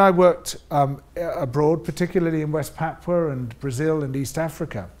 when I worked abroad, particularly in West Papua and Brazil and East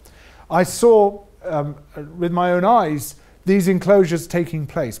Africa, I saw with my own eyes these enclosures taking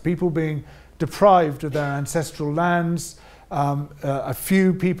place, people being deprived of their ancestral lands, a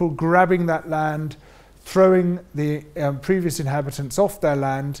few people grabbing that land, throwing the previous inhabitants off their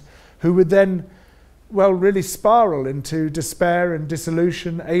land, who would then, well, really spiral into despair and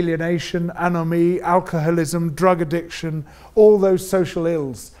dissolution, alienation, anomie, alcoholism, drug addiction. All those social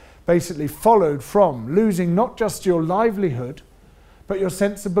ills basically followed from losing not just your livelihood, but your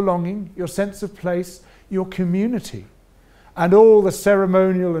sense of belonging, your sense of place, your community, and all the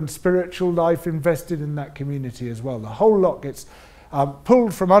ceremonial and spiritual life invested in that community as well. The whole lot gets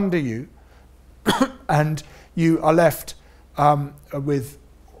pulled from under you, and you are left with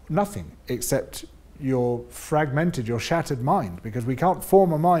nothing except your fragmented, your shattered mind, because we can't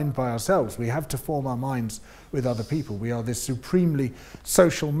form a mind by ourselves. We have to form our minds with other people. We are this supremely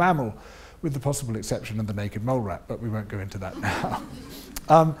social mammal, with the possible exception of the naked mole rat, but we won't go into that now.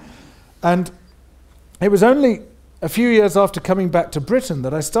 And it was only a few years after coming back to Britain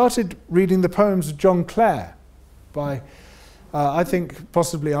that I started reading the poems of John Clare, by, I think,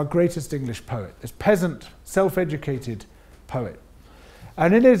 possibly our greatest English poet, this peasant, self-educated poet.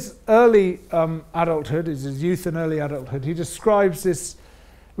 And in his early adulthood, his youth and early adulthood, he describes this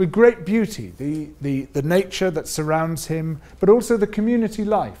with great beauty, the nature that surrounds him, but also the community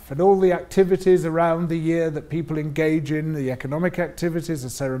life and all the activities around the year that people engage in, the economic activities, the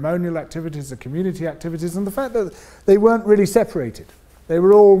ceremonial activities, the community activities, and the fact that they weren't really separated. They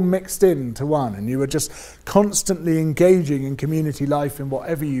were all mixed into one, and you were just constantly engaging in community life in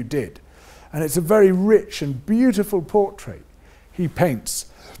whatever you did. And it's a very rich and beautiful portrait he paints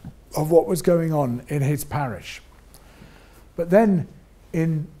of what was going on in his parish. But then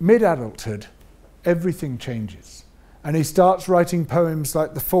in mid-adulthood, everything changes. And he starts writing poems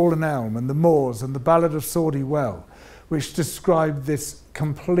like The Fallen Elm and The Moors and The Ballad of Swordy Well, which describe this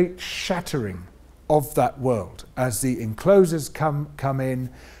complete shattering of that world as the enclosures come in,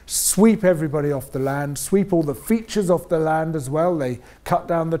 sweep everybody off the land, sweep all the features off the land as well. They cut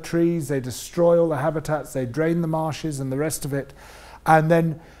down the trees, they destroy all the habitats, they drain the marshes and the rest of it, and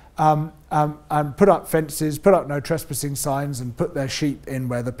then and put up fences, put up no trespassing signs, and put their sheep in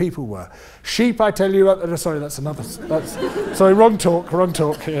where the people were. Sheep, I tell you, sorry, that's another, sorry, wrong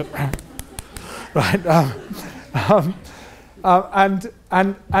talk here. Right,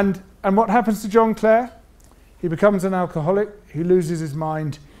 and what happens to John Clare? He becomes an alcoholic, he loses his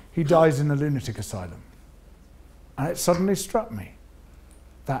mind, he dies in a lunatic asylum. And it suddenly struck me,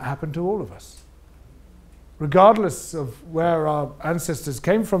 that happened to all of us. Regardless of where our ancestors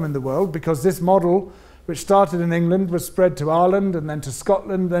came from in the world, because this model, which started in England, was spread to Ireland and then to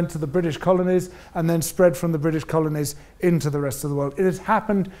Scotland, then to the British colonies, and then spread from the British colonies into the rest of the world. It has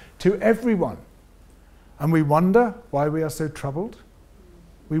happened to everyone. And we wonder why we are so troubled.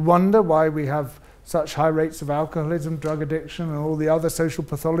 We wonder why we have such high rates of alcoholism, drug addiction, and all the other social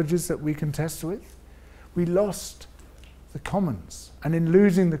pathologies that we contest with? We lost the commons, and in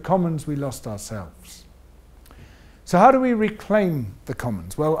losing the commons, we lost ourselves. So how do we reclaim the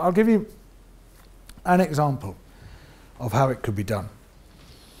commons? Well, I'll give you an example of how it could be done.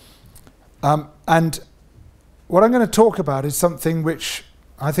 And what I'm going to talk about is something which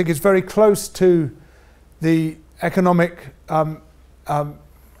I think is very close to the economic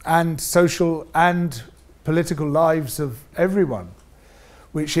and social and political lives of everyone,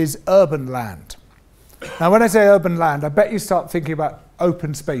 which is urban land. Now, when I say urban land, I bet you start thinking about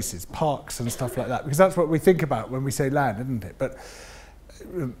open spaces, parks and stuff like that, because that's what we think about when we say land, isn't it? But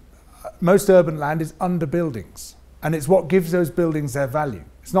most urban land is under buildings, and it's what gives those buildings their value.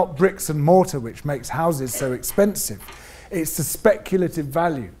 It's not bricks and mortar which makes houses so expensive. It's the speculative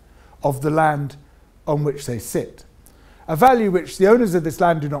value of the land on which they sit. A value which the owners of this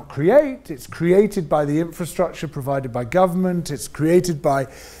land do not create. It's created by the infrastructure provided by government. It's created by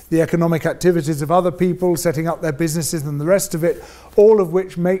the economic activities of other people setting up their businesses and the rest of it, all of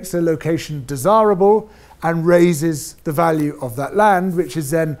which makes a location desirable and raises the value of that land, which is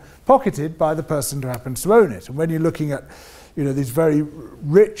then pocketed by the person who happens to own it. And when you're looking at these very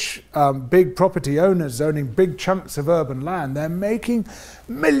rich, big property owners owning big chunks of urban land, they're making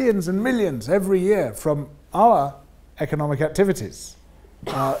millions and millions every year from our economic activities.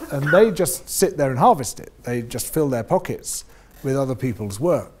 And they just sit there and harvest it. They just fill their pockets with other people's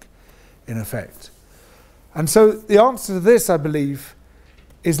work, in effect. And so the answer to this, I believe,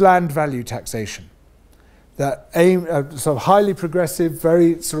 is land value taxation. That aim, sort of highly progressive,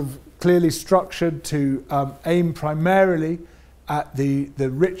 very sort of clearly structured to aim primarily at the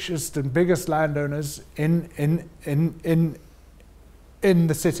richest and biggest landowners in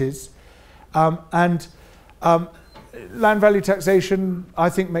the cities. Land value taxation, I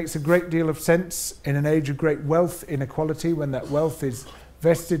think, makes a great deal of sense in an age of great wealth inequality, when that wealth is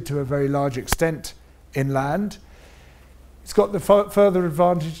vested to a very large extent in land. It's got the further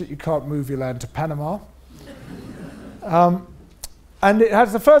advantage that you can't move your land to Panama. And it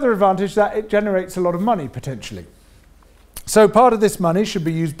has the further advantage that it generates a lot of money, potentially. So part of this money should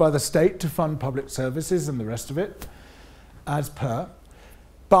be used by the state to fund public services and the rest of it, as per.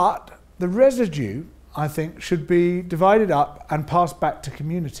 But the residue, I think, should be divided up and passed back to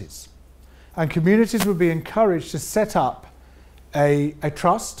communities. And communities would be encouraged to set up a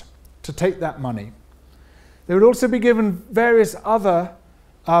trust to take that money. They would also be given various other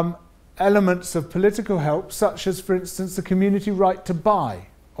elements of political help, such as, for instance, the community right to buy,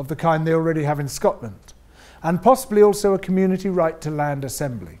 of the kind they already have in Scotland, and possibly also a community right to land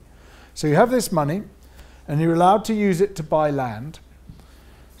assembly. So you have this money, and you're allowed to use it to buy land.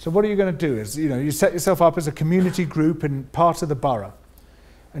 So what are you going to do? Is, you set yourself up as a community group in part of the borough,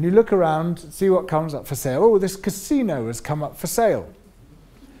 and you look around, see what comes up for sale. Oh, this casino has come up for sale.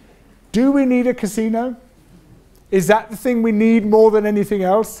 Do we need a casino? Is that the thing we need more than anything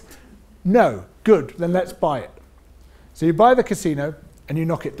else? No. Good, then let's buy it. So you buy the casino and you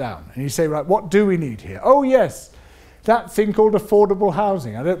knock it down, and you say, right, what do we need here? Oh yes, that thing called affordable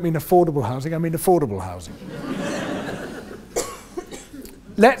housing. I don't mean affordable housing, I mean affordable housing.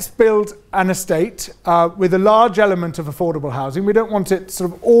 Let's build an estate with a large element of affordable housing. We don't want it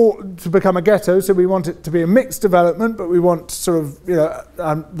sort of all to become a ghetto, so we want it to be a mixed development, but we want sort of,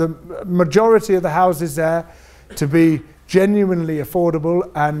 the majority of the houses there to be genuinely affordable,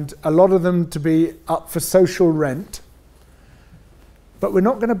 and a lot of them to be up for social rent. But we're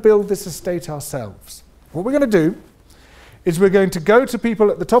not going to build this estate ourselves. What we're going to do is we're going to go to people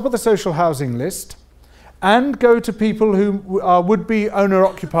at the top of the social housing list, and go to people who are would-be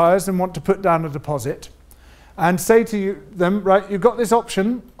owner-occupiers and want to put down a deposit, and say to them, right, you've got this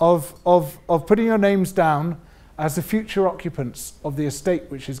option of putting your names down as the future occupants of the estate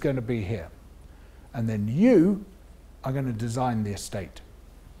which is going to be here. And then you are going to design the estate.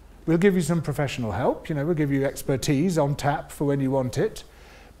 We'll give you some professional help, we'll give you expertise on tap for when you want it,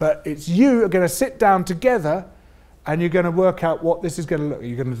 but it's you are going to sit down together and you're going to work out what this is going to look like.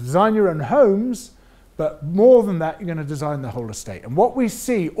 You're going to design your own homes, but more than that, you're going to design the whole estate. And what we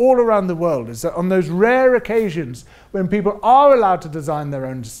see all around the world is that on those rare occasions when people are allowed to design their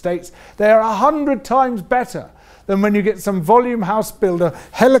own estates, they are 100 times better than when you get some volume house builder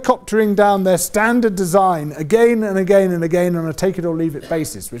helicoptering down their standard design again and again and again on a take it or leave it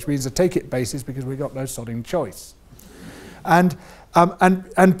basis, which means a take it basis because we've got no sodding choice. And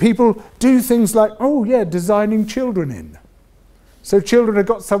people do things like, oh yeah, designing children in. So children have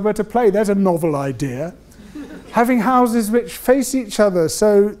got somewhere to play. There's a novel idea. Having houses which face each other,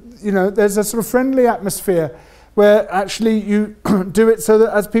 so there's a sort of friendly atmosphere where actually you do it so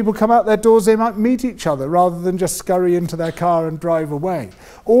that as people come out their doors, they might meet each other rather than just scurry into their car and drive away.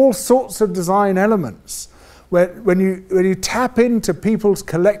 All sorts of design elements where when you tap into people's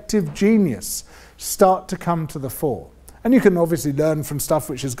collective genius start to come to the fore. And you can obviously learn from stuff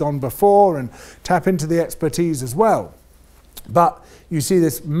which has gone before and tap into the expertise as well. But you see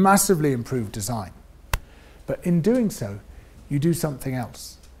this massively improved design. But in doing so, you do something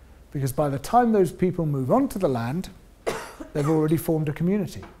else. Because by the time those people move onto the land, they've already formed a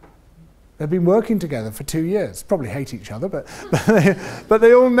community. They've been working together for 2 years. Probably hate each other, but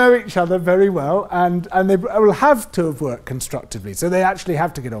they all know each other very well, and they will have to have worked constructively. So they actually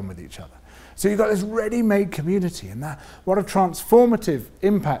have to get on with each other. So you've got this ready-made community, and what a transformative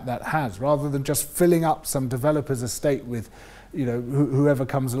impact that has, rather than just filling up some developer's estate with, you know, whoever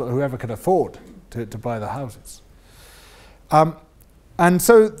can afford to buy the houses. And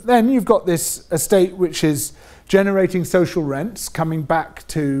so then you've got this estate which is generating social rents, coming back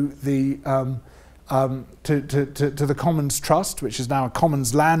to the to the Commons Trust, which is now a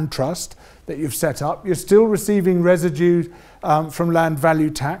Commons Land Trust that you've set up. You're still receiving residue from land value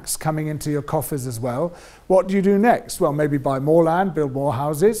tax coming into your coffers as well. What do you do next? Well, maybe buy more land, build more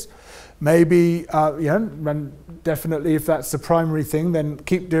houses. Maybe, and definitely if that's the primary thing, then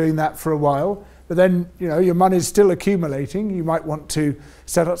keep doing that for a while. But then, you know, your money's still accumulating. You might want to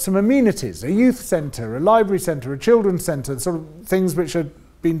set up some amenities, a youth centre, a library centre, a children's centre, sort of things which have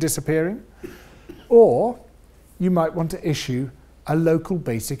been disappearing. Or you might want to issue a local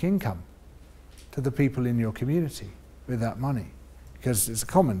basic income to the people in your community with that money, because it's a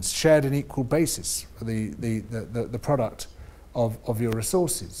commons, shared and equal basis for the product of your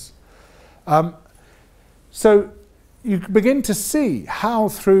resources. So you begin to see how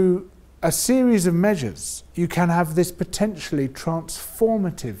through a series of measures you can have this potentially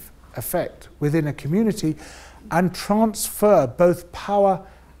transformative effect within a community and transfer both power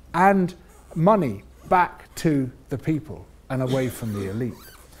and money back to the people and away from the elite.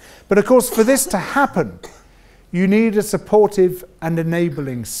 But of course, for this to happen, you need a supportive and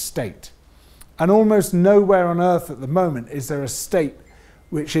enabling state. And almost nowhere on earth at the moment is there a state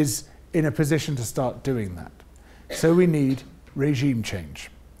which is in a position to start doing that. So we need regime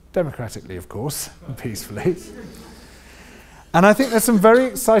change. Democratically, of course, and peacefully. And I think there's some very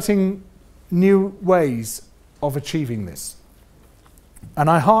exciting new ways of achieving this. And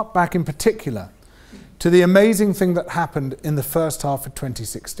I hark back in particular to the amazing thing that happened in the first half of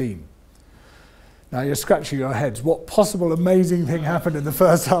 2016. Now you're scratching your heads. What possible amazing thing happened in the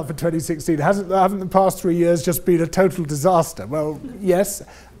first half of 2016? Haven't the past 3 years just been a total disaster? Well, yes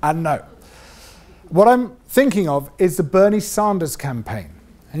and no. What I'm thinking of is the Bernie Sanders campaign.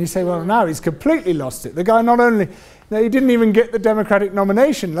 And you say, well, now he's completely lost it. The guy not only, he didn't even get the Democratic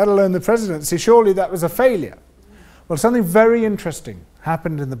nomination, let alone the presidency. Surely that was a failure. Well, something very interesting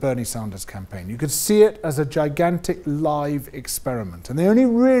happened in the Bernie Sanders campaign. You could see it as a gigantic live experiment. And they only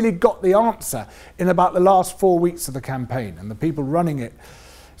really got the answer in about the last 4 weeks of the campaign. And the people running it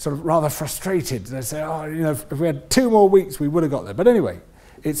sort of rather frustrated. They say, oh, you know, if we had 2 more weeks, we would have got there. But anyway,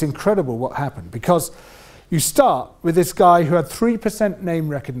 it's incredible what happened, because you start with this guy who had 3% name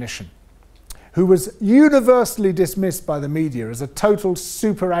recognition, who was universally dismissed by the media as a total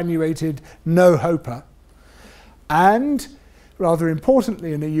superannuated no-hoper, and, rather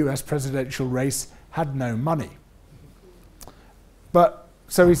importantly in a US presidential race, had no money. But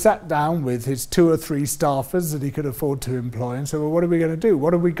so he sat down with his 2 or 3 staffers that he could afford to employ and said, well, what are we going to do?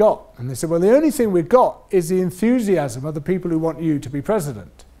 What have we got? And they said, well, the only thing we've got is the enthusiasm of the people who want you to be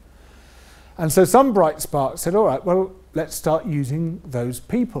president. And so some bright spark said, all right, well, let's start using those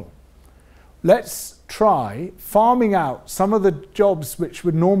people. Let's try farming out some of the jobs which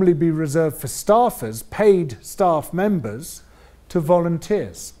would normally be reserved for staffers, paid staff members, to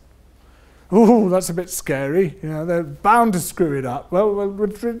volunteers. Oh, that's a bit scary. You know, they're bound to screw it up. Well,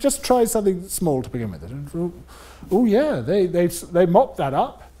 we'll just try something small to begin with. Oh, yeah, they mopped that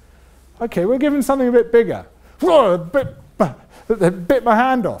up. Okay, we're giving something a bit bigger. They bit my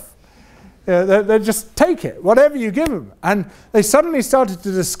hand off. They just take it, whatever you give them. And they suddenly started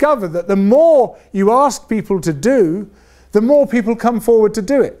to discover that the more you ask people to do, the more people come forward to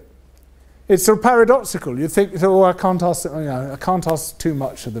do it. It's sort of paradoxical. You think, oh, I can't ask too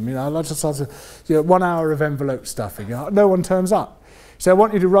much of them. You know, I'll just ask 1 hour of envelope stuffing. You know, no one turns up. So I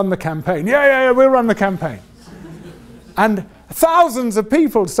want you to run the campaign. Yeah, we'll run the campaign. And thousands of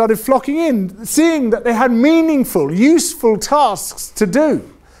people started flocking in, seeing that they had meaningful, useful tasks to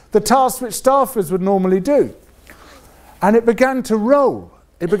do. The tasks which staffers would normally do. And it began to roll.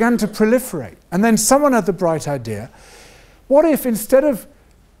 It began to proliferate. And then someone had the bright idea, what if instead of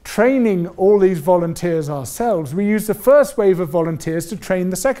training all these volunteers ourselves, we used the first wave of volunteers to train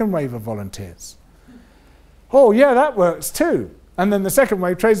the second wave of volunteers. Oh yeah, that works too. And then the second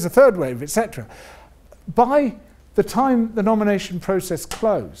wave trains the third wave, etc. By the time the nomination process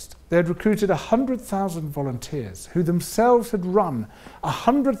closed, they had recruited 100,000 volunteers who themselves had run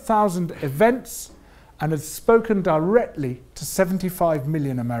 100,000 events and had spoken directly to 75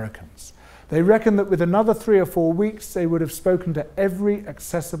 million Americans. They reckon that with another 3 or 4 weeks, they would have spoken to every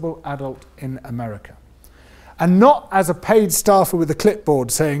accessible adult in America. And not as a paid staffer with a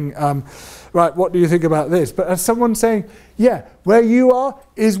clipboard saying, right, what do you think about this? But as someone saying, yeah, where you are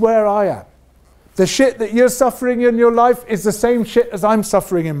is where I am. The shit that you're suffering in your life is the same shit as I'm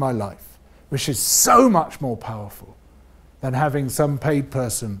suffering in my life, which is so much more powerful than having some paid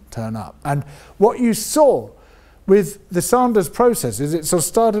person turn up. And what you saw with the Sanders process is it sort of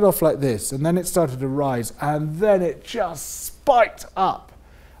started off like this, and then it started to rise, and then it just spiked up.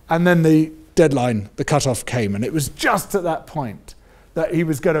 And then the deadline, the cutoff came, and it was just at that point that he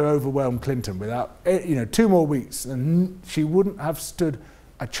was going to overwhelm Clinton without, 2 more weeks, and she wouldn't have stood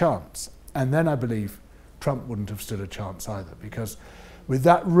a chance. And then I believe Trump wouldn't have stood a chance either, because with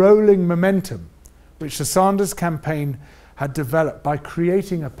that rolling momentum, which the Sanders campaign had developed by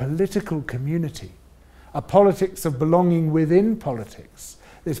creating a political community, a politics of belonging within politics,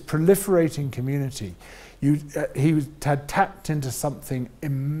 this proliferating community, he had tapped into something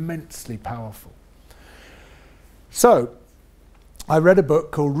immensely powerful. So, I read a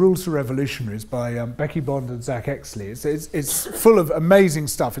book called Rules for Revolutionaries by Becky Bond and Zach Exley. It's full of amazing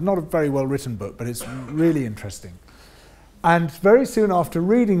stuff. It's not a very well-written book, but it's really interesting. And very soon after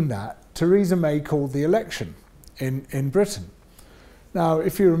reading that, Theresa May called the election in Britain. Now,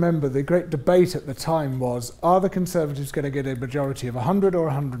 if you remember, the great debate at the time was, are the Conservatives going to get a majority of 100 or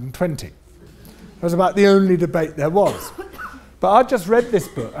 120? It was about the only debate there was. But I just read this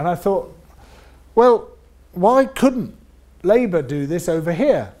book and I thought, well, why couldn't Labour do this over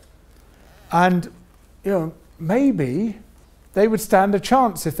here? And, maybe they would stand a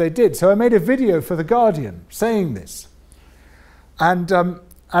chance if they did. So I made a video for The Guardian saying this. And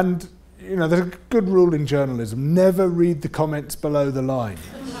there's a good rule in journalism, never read the comments below the line.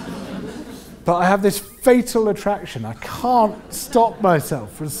 But I have this fatal attraction. I can't stop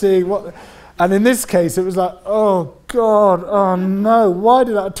myself from seeing what... And in this case, it was like, oh, God, oh, no. Why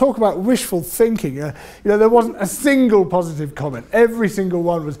did I talk about wishful thinking? There wasn't a single positive comment. Every single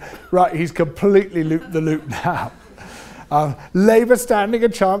one was, right, he's completely looped the loop now. Labour standing a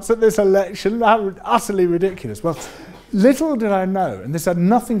chance at this election, utterly ridiculous. Well, little did I know, and this had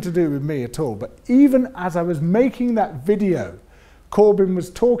nothing to do with me at all, but even as I was making that video, Corbyn was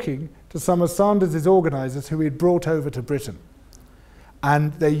talking to some of Sanders' organisers who he had brought over to Britain.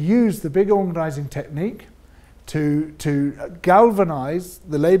 And they used the big organising technique to galvanise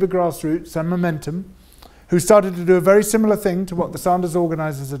the Labour grassroots and momentum, who started to do a very similar thing to what the Sanders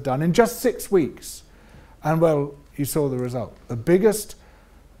organisers had done in just 6 weeks. And well, you saw the result. The biggest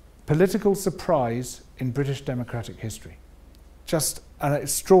political surprise in British democratic history. Just an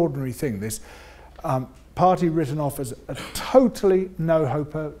extraordinary thing. This party written off as a totally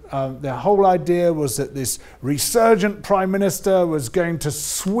no-hoper. Their whole idea was that this resurgent Prime Minister was going to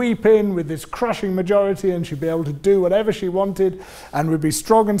sweep in with this crushing majority and she'd be able to do whatever she wanted and would be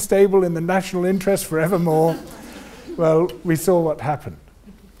strong and stable in the national interest forevermore. Well, we saw what happened.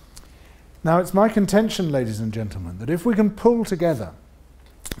 Now, it's my contention, ladies and gentlemen, that if we can pull together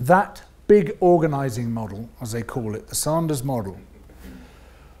that big organising model, as they call it, the Sanders model,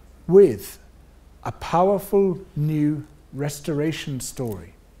 with a powerful new restoration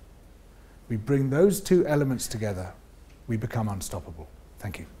story, we bring those two elements together, we become unstoppable.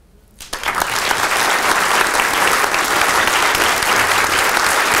 Thank you.